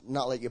yourself,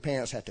 not let your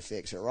parents have to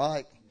fix it,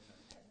 right?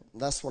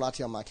 That's what I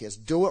tell my kids.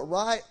 Do it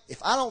right.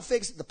 If I don't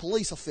fix it, the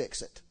police will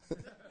fix it.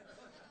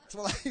 That's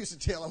what I used to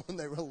tell them when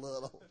they were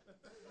little.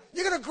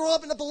 You're going to grow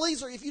up in the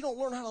police, or if you don't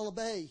learn how to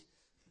obey,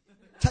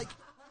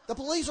 the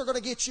police are going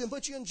to get you and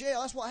put you in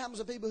jail. That's what happens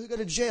to people who go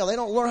to jail. They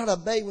don't learn how to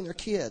obey when they're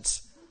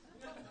kids.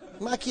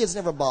 My kids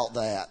never bought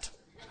that.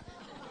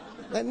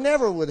 They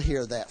never would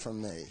hear that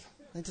from me.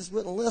 They just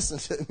wouldn't listen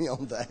to me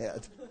on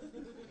that.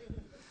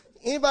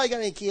 Anybody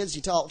got any kids?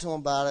 You talk to them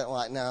about it.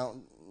 Like, now,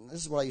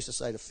 this is what I used to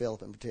say to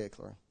Philip in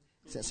particular,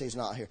 since he's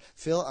not here.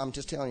 Phil, I'm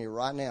just telling you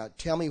right now,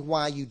 tell me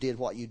why you did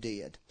what you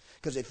did.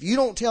 Because if you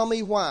don't tell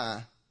me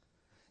why,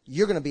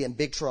 you're going to be in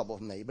big trouble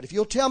with me. But if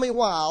you'll tell me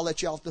why, I'll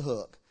let you off the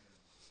hook.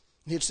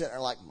 He'd sit there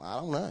like, I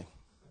don't know.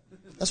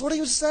 That's what he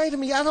would say to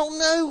me. I don't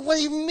know. What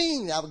do you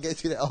mean? I would go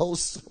through that whole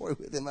story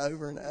with him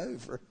over and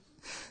over.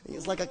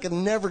 It's like I could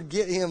never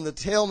get him to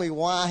tell me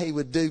why he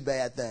would do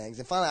bad things.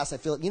 And finally I said,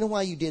 Philip, you know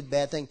why you did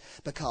bad things?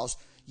 Because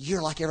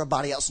you're like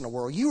everybody else in the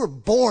world. You were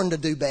born to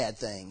do bad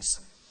things.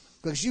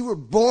 Because you were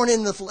born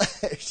in the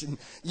flesh. And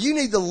you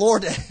need the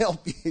Lord to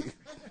help you.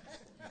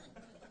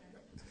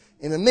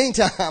 In the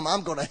meantime,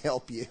 I'm going to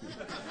help you.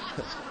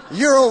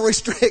 You're on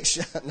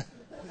restriction.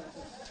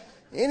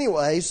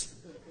 Anyways,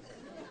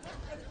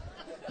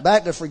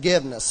 back to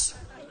forgiveness.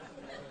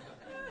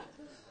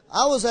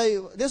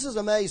 This is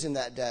amazing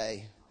that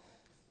day.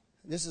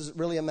 This is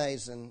really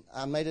amazing.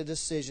 I made a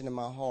decision in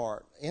my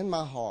heart. In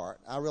my heart,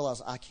 I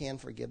realized I can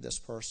forgive this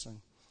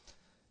person.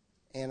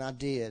 And I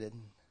did.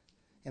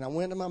 And I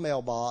went to my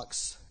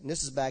mailbox. And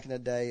this is back in the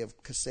day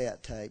of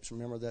cassette tapes.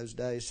 Remember those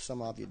days?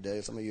 Some of you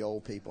do. Some of you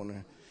old people.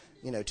 And,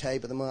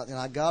 tape of the month. And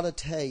I got a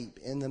tape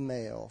in the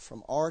mail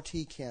from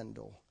R.T.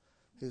 Kendall,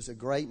 who's a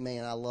great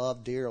man I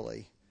love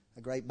dearly,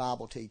 a great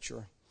Bible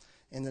teacher.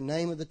 And the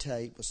name of the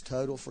tape was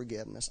Total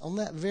Forgiveness. On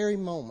that very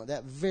moment,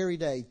 that very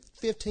day,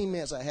 15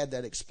 minutes I had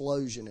that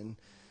explosion.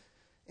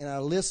 And I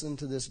listened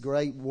to this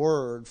great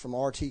word from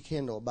R.T.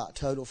 Kendall about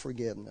total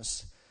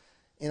forgiveness.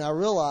 And I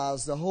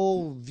realized the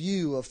whole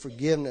view of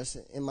forgiveness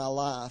in my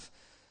life.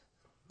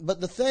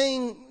 But the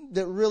thing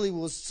that really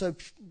was so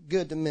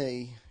good to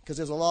me, because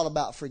there's a lot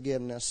about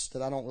forgiveness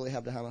that I don't really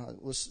have to have,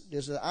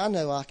 is that I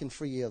know I can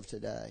forgive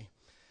today.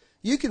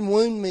 You can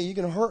wound me, you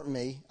can hurt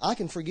me, I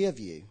can forgive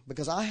you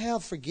because I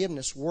have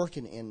forgiveness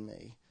working in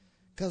me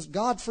because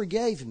God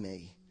forgave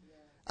me.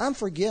 I'm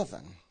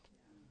forgiven.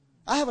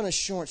 I have an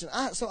assurance,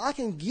 and so I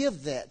can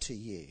give that to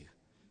you.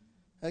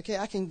 Okay,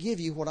 I can give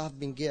you what I've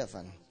been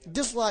given.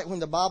 Just like when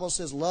the Bible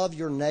says love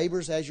your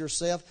neighbors as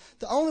yourself,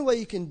 the only way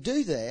you can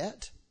do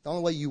that, the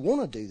only way you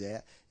want to do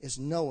that, is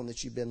knowing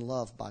that you've been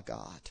loved by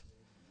God.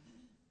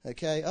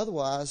 Okay,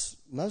 otherwise,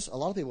 a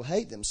lot of people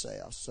hate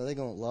themselves. So they're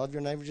going to love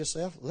your neighbor as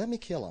yourself? Let me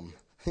kill them.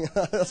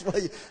 That's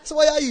the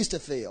way I used to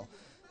feel.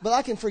 But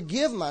I can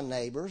forgive my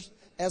neighbors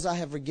as I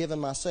have forgiven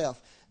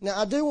myself. Now,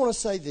 I do want to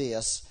say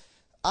this.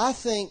 I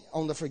think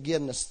on the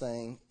forgiveness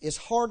thing, it's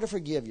hard to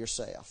forgive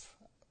yourself,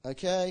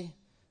 okay,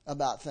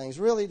 about things.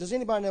 Really, does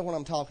anybody know what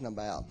I'm talking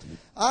about?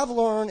 I've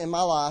learned in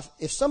my life,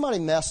 if somebody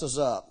messes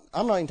up,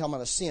 I'm not even talking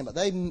about a sin, but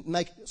they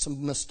make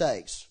some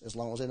mistakes, as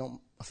long as they don't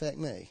affect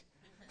me.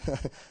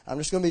 I'm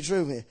just going to be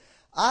true with you.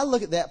 I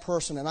look at that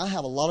person and I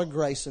have a lot of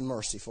grace and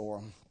mercy for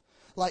them.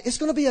 Like, it's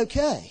going to be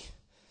okay.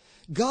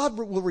 God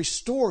will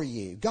restore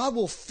you. God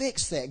will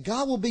fix that.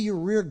 God will be your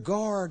rear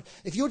guard.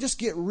 If you'll just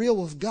get real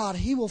with God,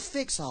 He will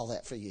fix all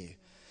that for you.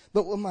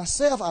 But with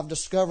myself, I've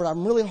discovered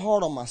I'm really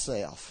hard on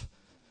myself.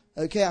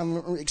 Okay,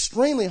 I'm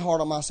extremely hard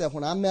on myself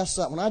when I mess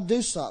up, when I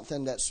do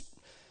something that's,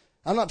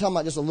 I'm not talking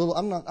about just a little,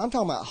 I'm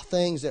talking about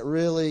things that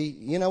really,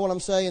 you know what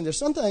I'm saying? There's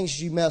some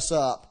things you mess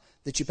up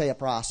that you pay a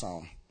price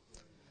on.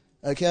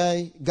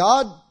 Okay?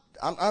 God,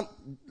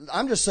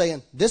 I'm just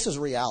saying, this is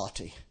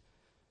reality.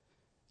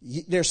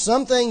 There's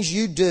some things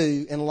you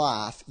do in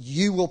life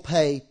you will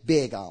pay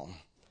big on.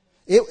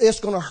 It's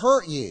going to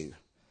hurt you,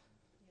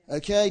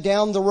 okay,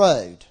 down the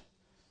road.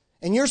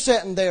 And you're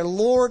sitting there,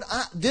 Lord,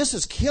 this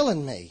is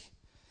killing me.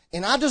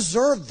 And I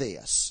deserve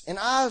this. And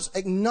I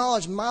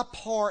acknowledge my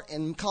part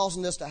in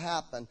causing this to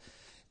happen.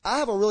 I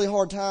have a really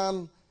hard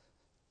time,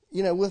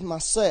 with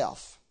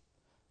myself,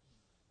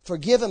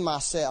 forgiving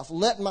myself,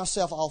 letting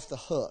myself off the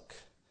hook.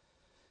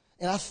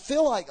 And I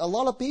feel like a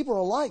lot of people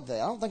are like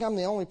that. I don't think I'm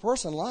the only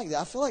person like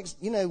that. I feel like,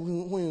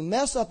 when we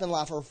mess up in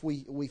life, or if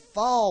we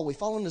fall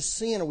into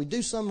sin, or we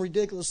do some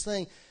ridiculous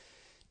thing,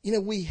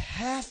 we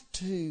have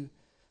to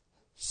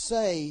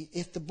say,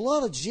 if the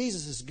blood of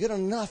Jesus is good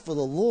enough for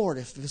the Lord,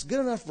 if it's good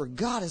enough for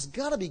God, it's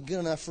got to be good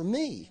enough for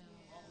me.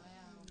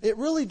 It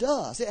really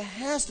does. It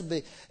has to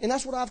be. And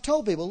that's what I've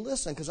told people.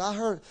 Listen, because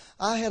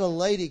I had a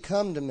lady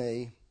come to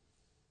me,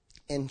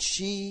 and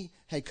she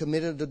had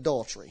committed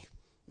adultery.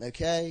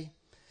 Okay?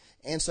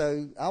 And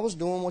so I was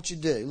doing what you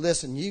do.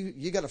 Listen,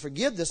 you got to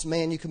forgive this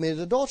man you committed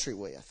adultery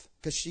with.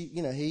 Because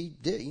he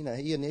did,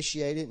 he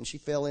initiated, and she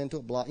fell into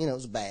a block. It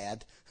was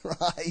bad,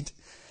 right?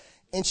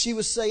 And she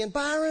was saying,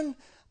 Byron,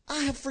 I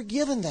have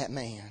forgiven that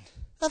man.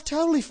 I've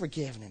totally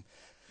forgiven him.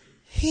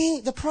 He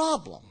ain't the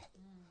problem.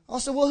 I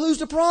said, well, who's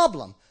the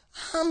problem?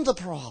 I'm the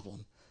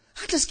problem.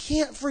 I just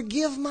can't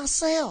forgive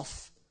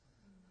myself.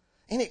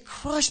 And it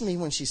crushed me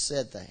when she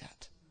said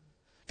that.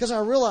 Because I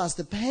realized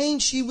the pain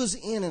she was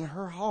in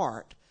her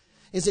heart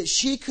is that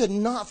she could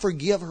not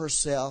forgive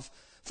herself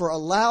for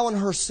allowing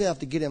herself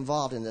to get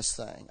involved in this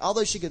thing,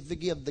 although she could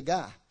forgive the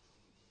guy.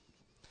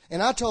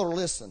 And I told her,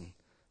 listen,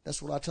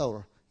 that's what I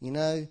told her.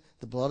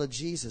 The blood of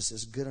Jesus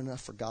is good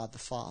enough for God the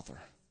Father.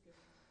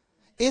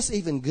 It's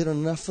even good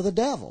enough for the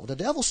devil. The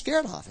devil's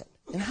scared of it.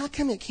 And how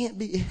come it can't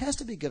be? It has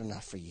to be good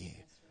enough for you.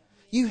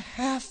 You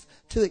have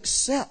to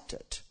accept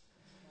it.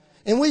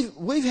 And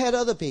we've had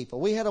other people.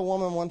 We had a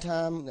woman one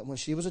time that when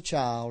she was a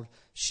child,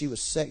 she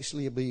was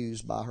sexually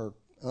abused by her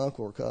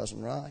uncle or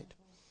cousin, right?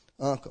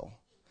 Uncle.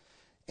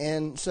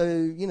 And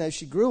so,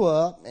 she grew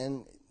up,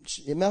 and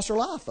it messed her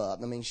life up.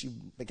 I mean, she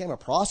became a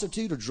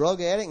prostitute, a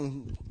drug addict,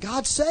 and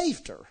God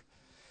saved her.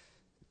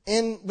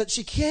 But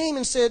she came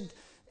and said,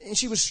 and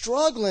she was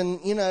struggling,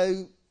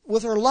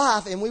 with her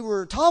life, and we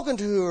were talking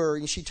to her,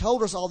 and she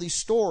told us all these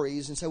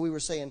stories, and so we were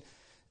saying,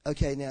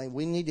 okay, now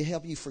we need to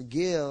help you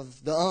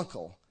forgive the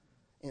uncle.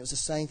 And it was the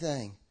same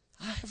thing.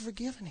 I have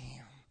forgiven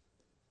him.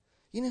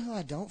 You know who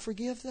I don't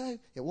forgive, though?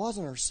 It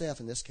wasn't herself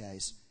in this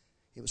case.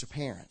 It was her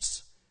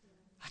parents.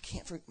 I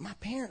can't forgive. My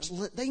parents,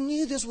 they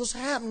knew this was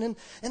happening,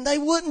 and they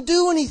wouldn't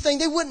do anything.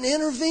 They wouldn't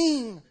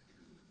intervene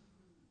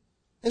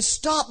and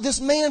stop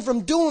this man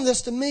from doing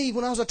this to me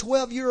when I was a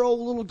 12-year-old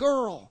little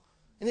girl.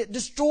 And it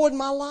destroyed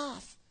my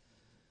life.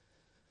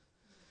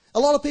 A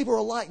lot of people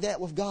are like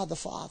that with God the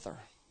Father.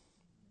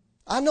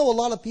 I know a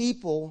lot of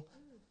people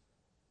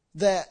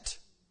that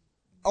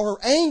are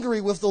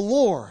angry with the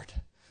Lord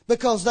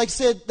because they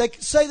say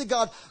to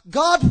God,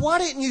 God, why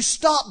didn't you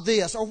stop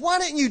this? Or why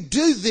didn't you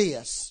do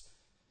this?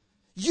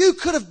 You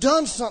could have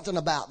done something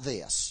about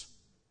this.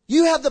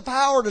 You have the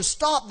power to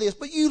stop this,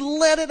 but you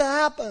let it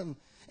happen.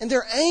 And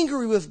they're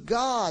angry with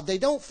God. They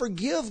don't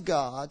forgive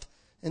God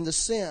in the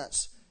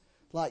sense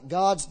like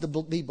God's to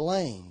be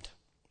blamed.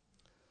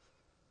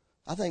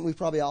 I think we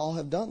probably all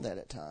have done that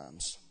at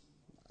times.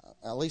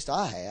 At least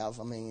I have.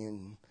 I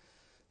mean,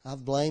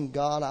 I've blamed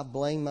God, I've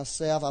blamed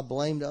myself, I've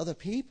blamed other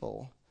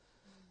people.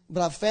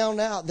 But I've found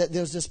out that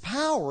there's this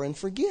power in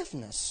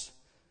forgiveness.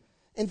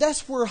 And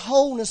that's where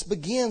wholeness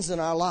begins in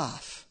our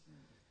life.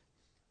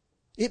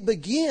 It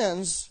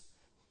begins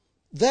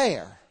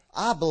there,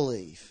 I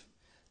believe.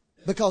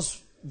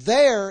 Because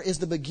there is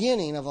the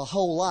beginning of a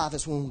whole life.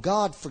 It's when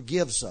God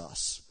forgives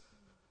us.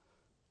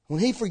 When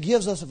He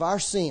forgives us of our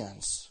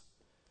sins,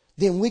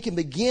 then we can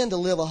begin to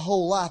live a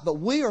whole life. But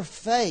we are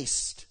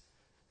faced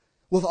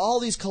with all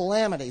these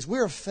calamities.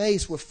 We're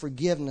faced with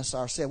forgiveness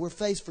ourselves. We're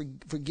faced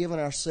with forgiving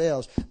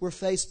ourselves. We're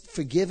faced with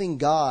forgiving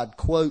God,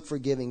 quote,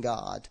 forgiving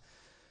God.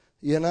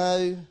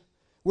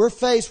 We're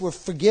faced with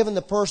forgiving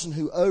the person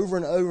who over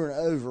and over and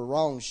over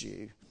wrongs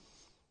you.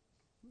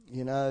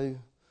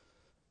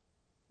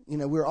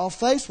 We're all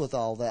faced with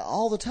all that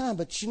all the time.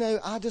 But,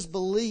 I just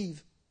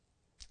believe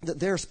that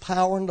there's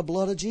power in the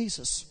blood of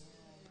Jesus.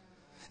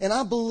 And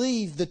I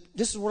believe that,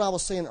 this is what I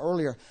was saying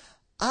earlier,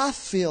 I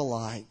feel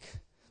like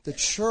the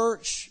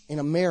church in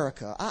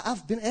America,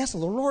 I've been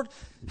asking the Lord,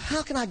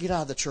 how can I get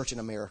out of the church in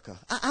America?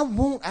 I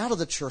want out of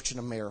the church in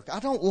America. I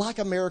don't like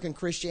American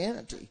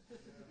Christianity.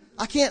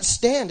 I can't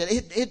stand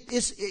it.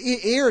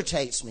 It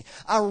irritates me.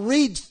 I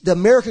read the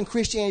American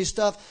Christianity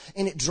stuff,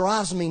 and it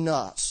drives me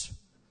nuts.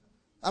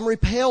 I'm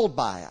repelled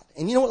by it.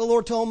 And you know what the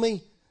Lord told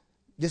me?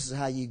 This is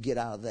how you get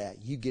out of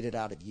that. You get it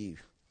out of you.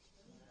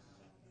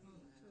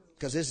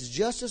 Because this is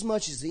just as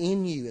much as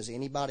in you as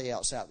anybody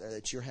else out there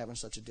that you're having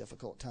such a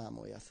difficult time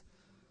with.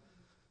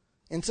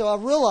 And so I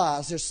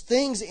realize there's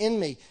things in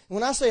me.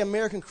 When I say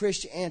American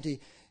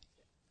Christianity,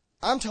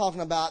 I'm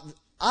talking about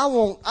I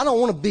want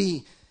to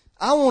be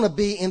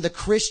in the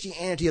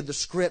Christianity of the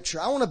Scripture.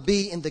 I want to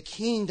be in the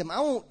kingdom. I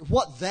want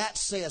what that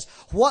says,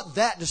 what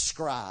that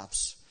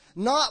describes.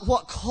 Not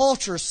what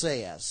culture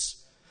says.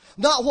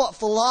 Not what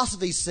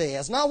philosophy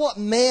says. Not what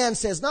man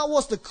says. Not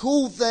what's the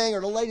cool thing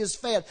or the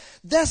latest fad.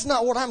 That's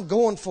not what I'm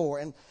going for.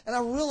 And I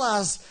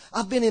realize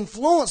I've been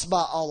influenced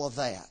by all of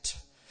that.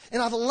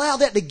 And I've allowed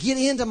that to get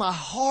into my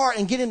heart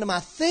and get into my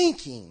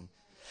thinking.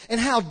 And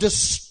how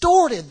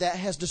distorted that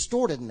has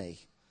distorted me.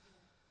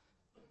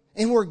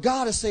 And where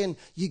God is saying,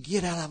 you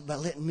get out of it by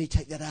letting me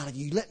take that out of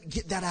you.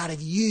 Get that out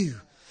of you.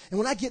 And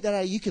when I get that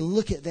out of you, you can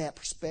look at that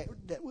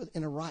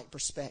in a right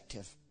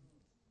perspective.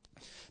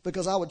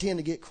 Because I would tend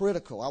to get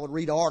critical. I would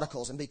read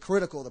articles and be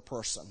critical of the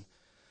person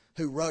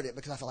who wrote it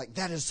because I feel like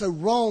that is so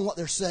wrong what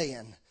they're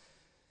saying.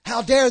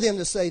 How dare them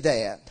to say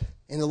that?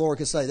 And the Lord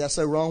could say, that's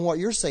so wrong what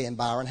you're saying,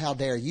 Byron. How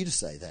dare you to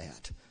say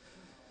that?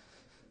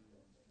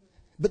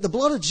 But the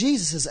blood of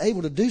Jesus is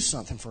able to do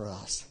something for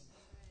us.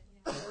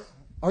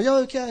 Are you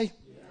okay?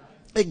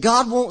 That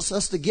God wants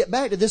us to get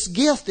back to this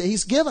gift that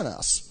He's given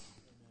us.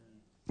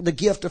 The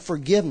gift of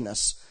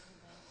forgiveness.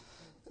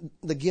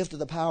 The gift of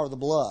the power of the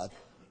blood.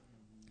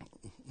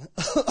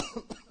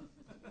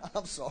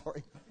 I'm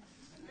sorry.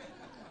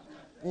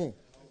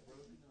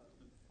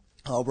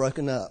 All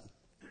broken up.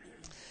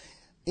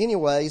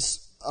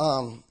 Anyways,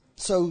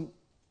 so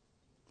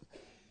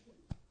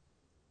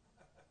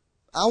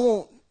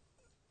I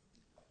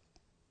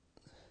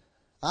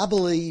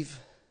believe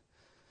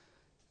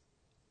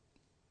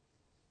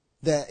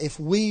that if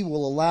we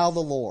will allow the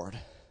Lord,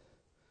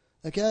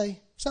 okay,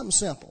 something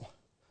simple,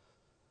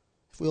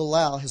 if we'll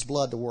allow His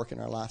blood to work in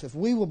our life, if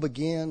we will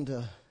begin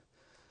to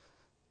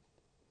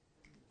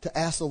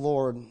ask the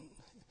Lord,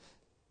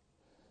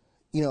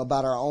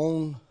 about our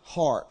own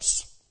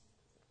hearts,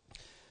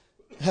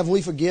 have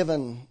we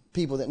forgiven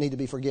people that need to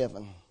be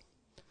forgiven?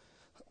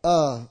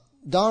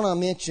 Donna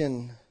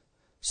mentioned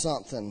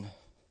something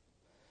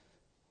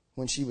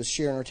when she was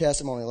sharing her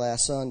testimony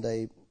last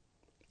Sunday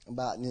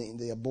about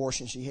the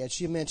abortion she had.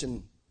 She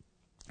mentioned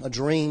a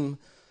dream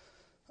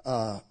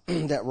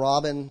that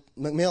Robin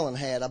McMillan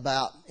had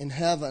about in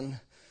heaven,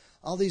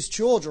 all these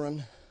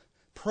children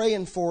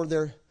praying for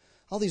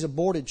all these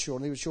aborted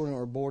children. These children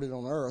were aborted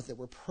on earth that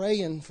were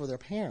praying for their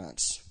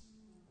parents.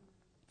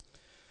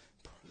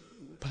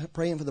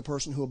 Praying for the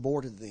person who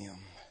aborted them.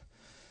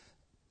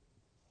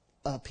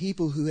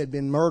 People who had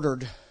been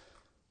murdered,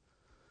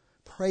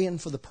 praying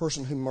for the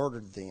person who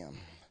murdered them.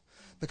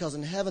 Because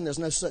in heaven there's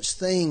no such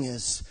thing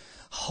as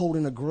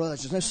holding a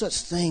grudge. There's no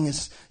such thing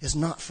as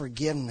not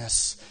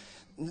forgiveness.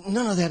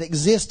 None of that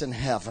exists in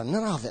heaven.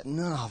 None of it.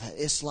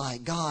 It's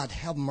like, God,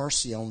 have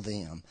mercy on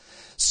them.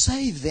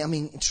 Save them. I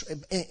mean,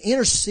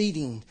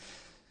 interceding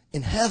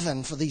in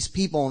heaven for these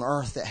people on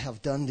earth that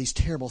have done these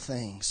terrible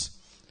things.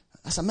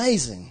 That's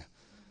amazing.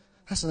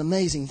 That's an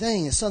amazing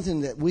thing. It's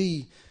something that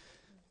when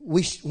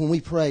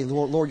we pray,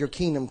 Lord, your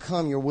kingdom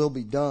come, your will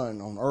be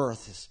done on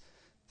earth.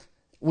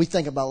 We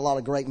think about a lot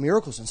of great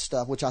miracles and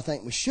stuff, which I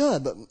think we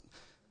should, but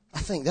I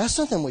think that's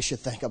something we should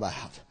think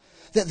about.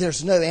 That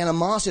there's no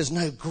animosity, there's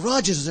no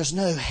grudges, there's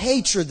no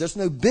hatred, there's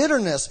no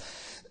bitterness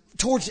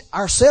towards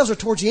ourselves or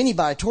towards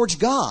anybody, towards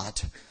God,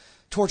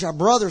 towards our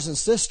brothers and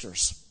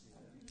sisters.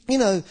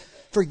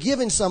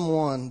 Forgiving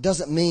someone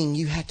doesn't mean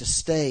you have to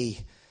stay.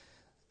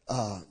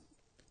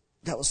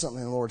 That was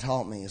something the Lord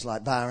taught me. It's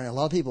like, Byron, a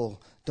lot of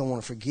people don't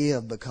want to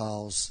forgive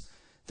because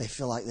they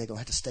feel like they're going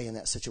to have to stay in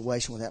that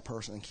situation with that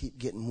person and keep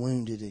getting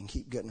wounded and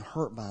keep getting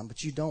hurt by them.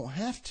 But you don't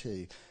have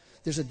to.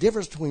 There's a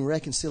difference between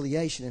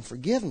reconciliation and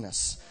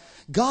forgiveness.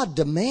 God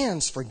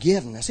demands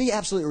forgiveness. He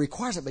absolutely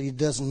requires it, but He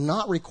does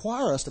not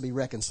require us to be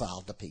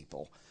reconciled to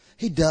people.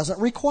 He doesn't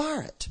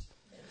require it.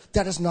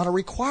 That is not a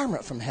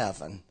requirement from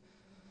heaven.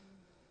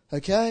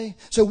 Okay?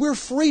 So we're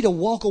free to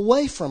walk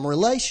away from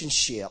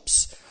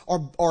relationships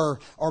or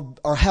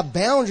have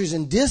boundaries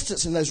and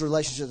distance in those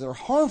relationships that are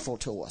harmful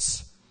to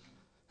us.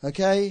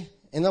 Okay?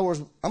 In other words,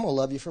 I'm going to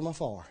love you from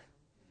afar.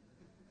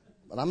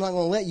 But I'm not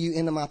going to let you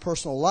into my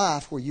personal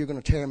life where you're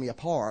going to tear me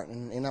apart,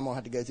 and I'm going to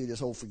have to go through this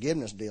whole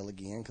forgiveness deal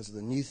again because of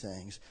the new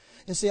things.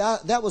 And see,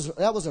 that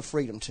was a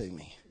freedom to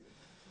me.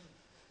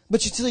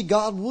 But you see,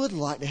 God would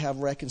like to have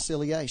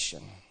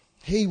reconciliation.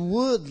 He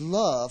would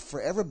love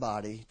for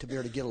everybody to be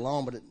able to get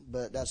along,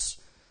 but that's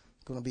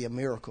going to be a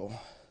miracle,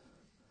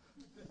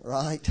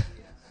 right?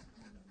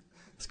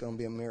 It's going to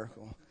be a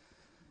miracle.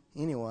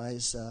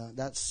 Anyways,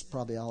 that's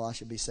probably all I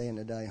should be saying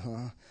today,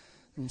 huh?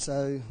 And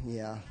so,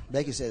 yeah,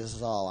 Becky says this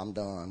is all. I'm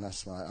done.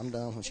 That's right. I'm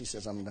done when she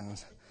says I'm done.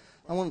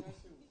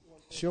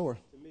 Sure. To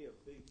me, a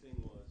big thing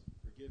was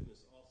forgiveness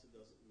also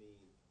doesn't mean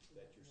that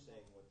you're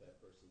saying what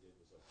that person did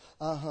was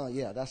okay.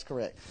 Yeah, that's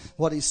correct.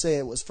 What he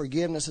said was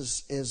forgiveness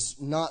is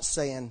not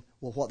saying,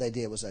 well, what they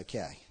did was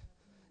okay.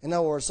 In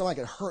other words, somebody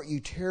could hurt you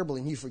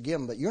terribly and you forgive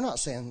them, but you're not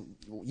saying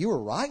you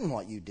were right in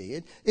what you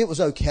did. It was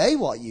okay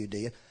what you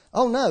did.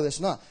 Oh, no, it's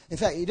not. In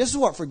fact, this is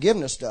what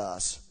forgiveness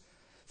does.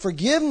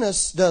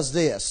 Forgiveness does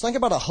this. Think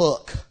about a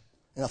hook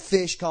and a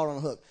fish caught on a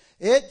hook.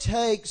 It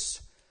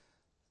takes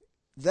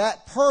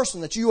that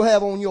person that you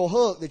have on your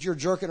hook that you're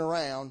jerking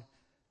around,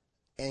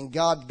 and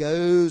God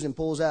goes and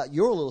pulls out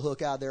your little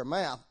hook out of their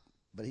mouth,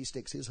 but He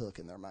sticks His hook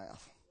in their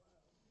mouth.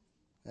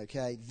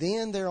 Okay?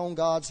 Then they're on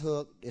God's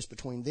hook. It's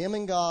between them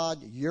and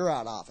God. You're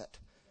out of it.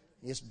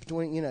 It's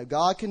between,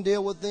 God can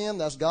deal with them.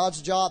 That's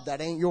God's job. That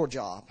ain't your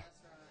job.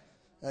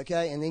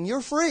 Okay, and then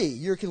you're free.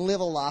 You can live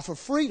a life of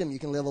freedom. You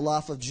can live a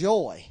life of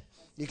joy.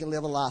 You can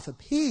live a life of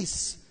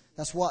peace.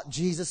 That's what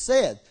Jesus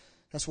said.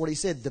 That's what he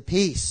said, the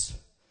peace.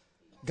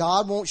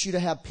 God wants you to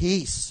have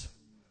peace.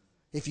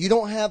 If you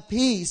don't have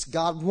peace,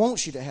 God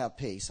wants you to have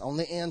peace on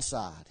the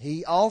inside.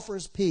 He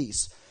offers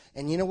peace.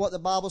 And you know what the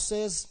Bible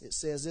says? It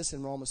says this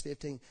in Romans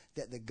 15,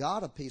 that the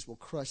God of peace will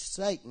crush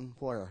Satan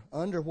where?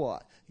 Under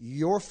what?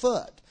 Your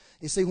foot.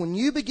 You see, when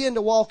you begin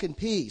to walk in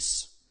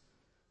peace,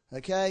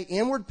 okay,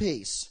 inward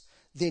peace,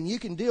 then you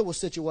can deal with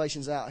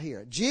situations out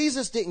here.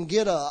 Jesus didn't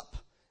get up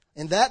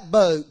in that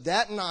boat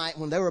that night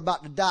when they were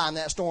about to die in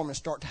that storm and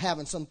start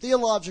having some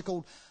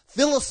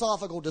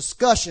philosophical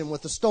discussion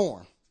with the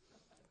storm.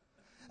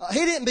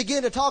 He didn't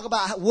begin to talk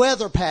about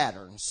weather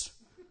patterns.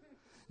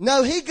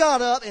 No, he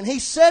got up and he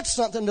said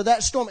something to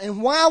that storm.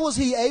 And why was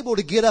he able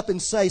to get up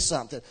and say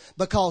something?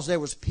 Because there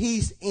was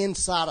peace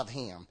inside of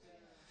him.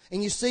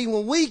 And you see,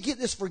 when we get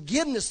this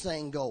forgiveness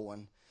thing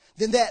going,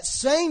 then that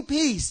same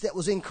peace that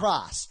was in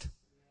Christ,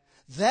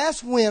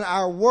 that's when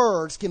our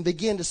words can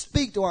begin to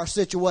speak to our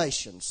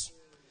situations.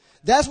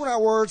 That's when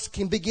our words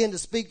can begin to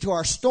speak to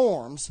our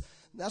storms.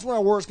 That's when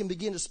our words can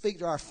begin to speak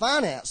to our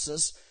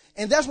finances.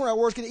 And that's when our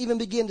words can even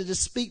begin to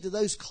just speak to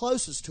those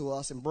closest to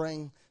us and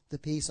bring the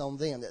peace on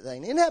them that they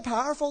need. Isn't that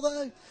powerful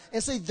though?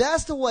 And see,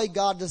 that's the way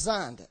God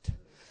designed it.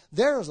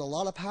 There is a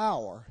lot of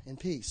power in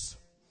peace.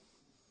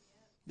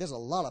 There's a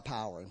lot of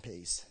power in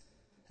peace.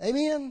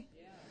 Amen?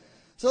 Yeah.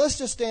 So let's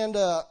just stand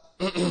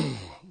up.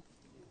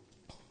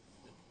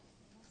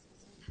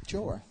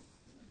 Sure.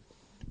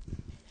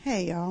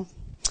 Hey, y'all.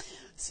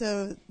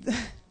 So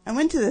I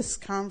went to this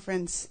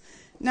conference,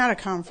 not a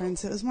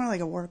conference, it was more like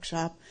a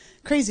workshop.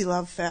 Crazy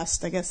Love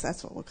Fest, I guess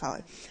that's what we'll call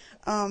it.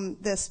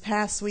 This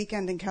past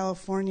weekend in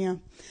California.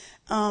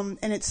 And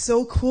it's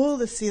so cool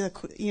to see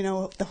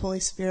the Holy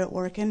Spirit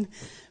working,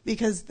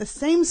 because the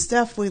same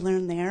stuff we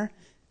learn there,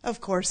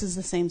 of course, is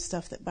the same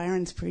stuff that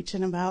Byron's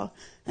preaching about.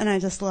 And I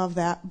just love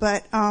that.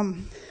 But,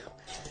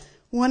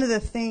 one of the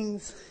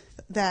things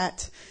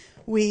that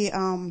we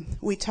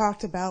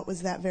talked about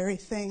was that very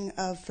thing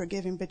of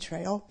forgiving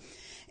betrayal.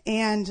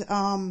 And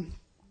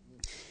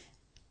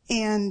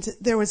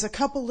there was a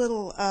couple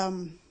little,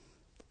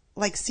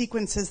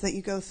 sequences that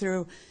you go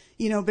through.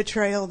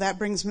 Betrayal, that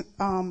brings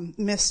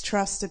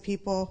mistrust to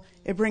people.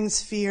 It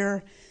brings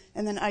fear,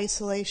 and then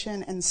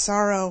isolation and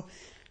sorrow.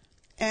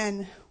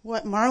 And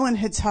what Marlon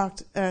had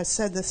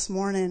said this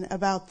morning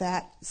about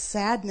that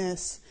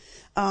sadness,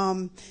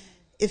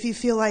 if you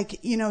feel like,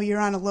 you're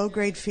on a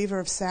low-grade fever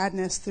of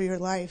sadness through your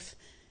life,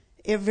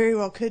 it very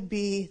well could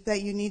be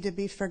that you need to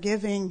be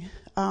forgiving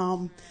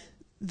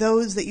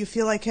those that you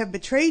feel like have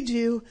betrayed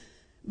you,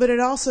 but it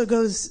also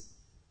goes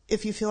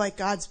if you feel like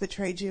God's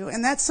betrayed you.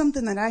 And that's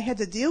something that I had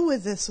to deal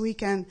with this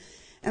weekend.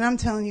 And I'm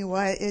telling you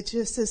what, it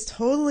just is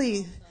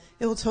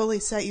it will totally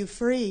set you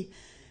free.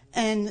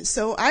 And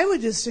so I would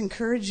just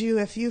encourage you,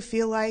 if you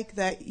feel like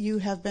that you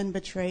have been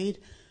betrayed,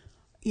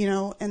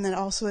 and that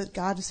also that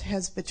God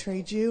has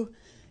betrayed you,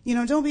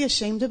 don't be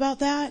ashamed about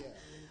that,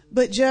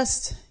 but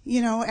just,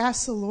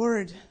 ask the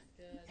Lord,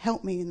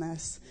 help me in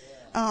this.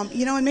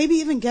 And maybe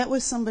even get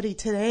with somebody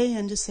today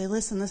and just say,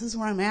 listen, this is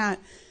where I'm at.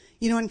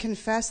 And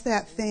confess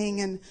that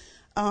thing, and,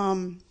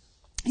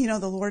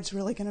 the Lord's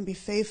really going to be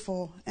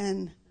faithful,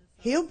 and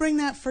He'll bring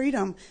that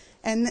freedom.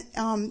 And,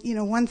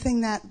 one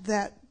thing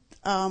that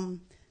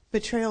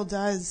betrayal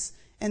does,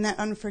 and that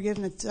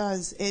unforgiveness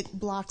does, it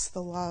blocks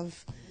the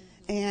love.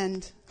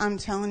 And I'm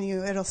telling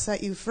you, it'll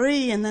set you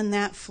free, and then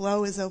that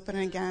flow is open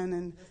again.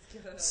 And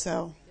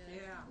so,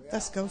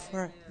 let's go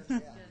for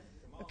it.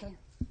 Okay.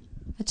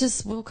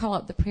 We'll call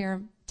up the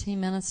prayer team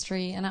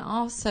ministry, and I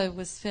also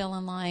was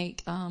feeling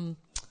like,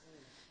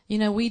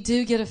 we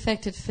do get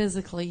affected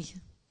physically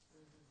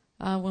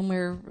when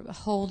we're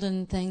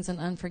holding things in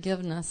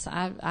unforgiveness.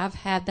 I've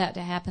had that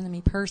to happen to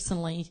me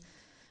personally.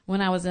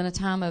 When I was in a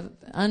time of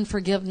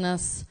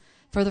unforgiveness,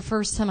 for the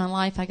first time in my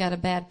life, I got a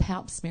bad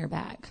pap smear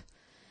back.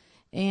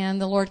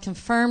 And the Lord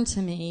confirmed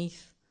to me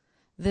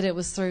that it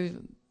was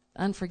through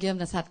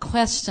unforgiveness. I'd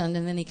questioned,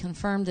 and then He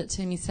confirmed it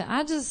to me. He said,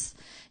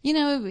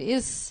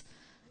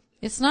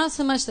 it's not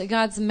so much that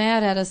God's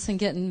mad at us and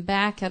getting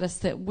back at us,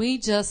 that we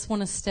just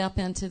want to step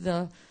into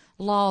the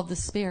law of the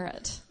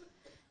Spirit.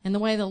 And the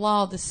way the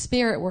law of the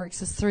Spirit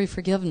works is through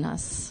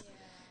forgiveness.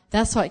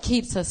 That's what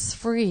keeps us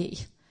free.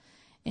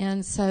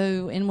 And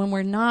when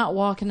we're not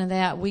walking in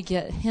that, we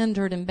get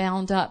hindered and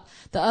bound up.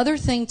 The other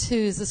thing too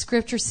is the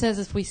Scripture says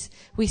if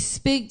we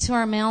speak to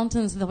our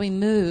mountains, they'll be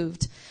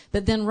moved.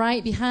 But then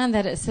right behind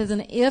that it says,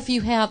 and if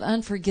you have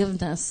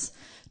unforgiveness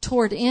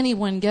toward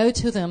anyone, go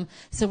to them.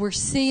 So we're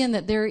seeing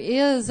that there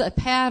is a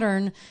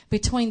pattern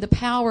between the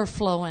power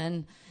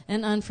flowing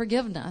and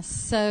unforgiveness.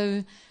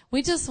 So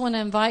we just want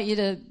to invite you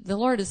to,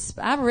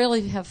 I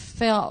really have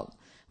felt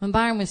when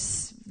Byron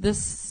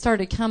this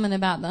started coming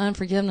about the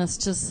unforgiveness,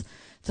 just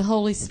the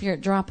Holy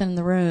Spirit dropping in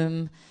the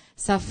room.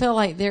 So I feel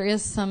like there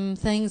is some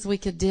things we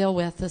could deal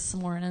with this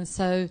morning.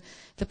 So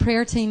the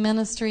prayer team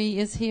ministry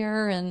is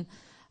here, and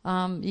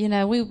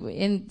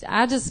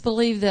I just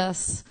believe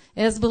this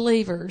as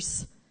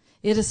believers.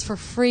 It is for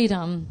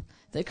freedom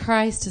that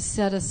Christ has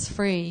set us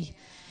free.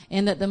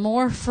 And that the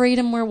more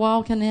freedom we're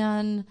walking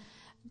in,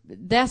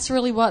 that's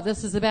really what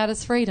this is about,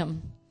 is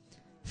freedom.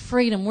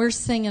 Freedom. We're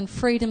singing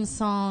freedom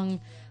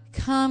song.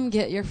 Come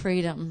get your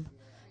freedom.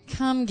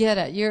 Come get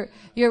it.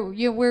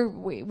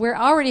 We're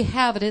already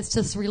have it. It's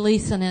just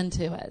releasing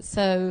into it.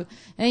 So,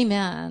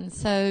 amen.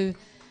 So,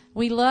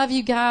 we love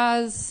you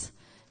guys,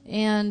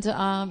 and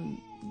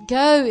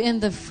go in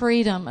the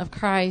freedom of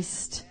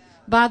Christ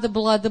by the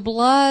blood. The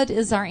blood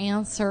is our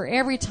answer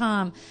every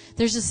time.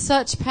 There's just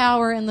such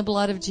power in the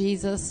blood of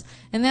Jesus,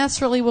 and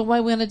that's really what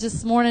we want to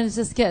this morning, is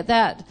just get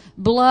that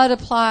blood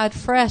applied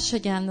fresh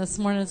again this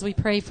morning as we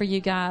pray for you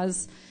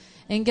guys.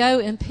 And go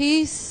in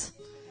peace.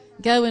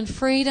 Go in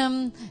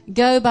freedom.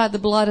 Go by the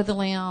blood of the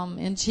Lamb.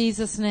 In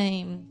Jesus'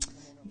 name,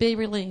 be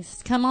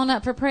released. Come on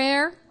up for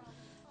prayer.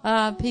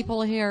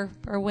 People here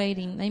are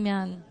waiting.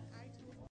 Amen.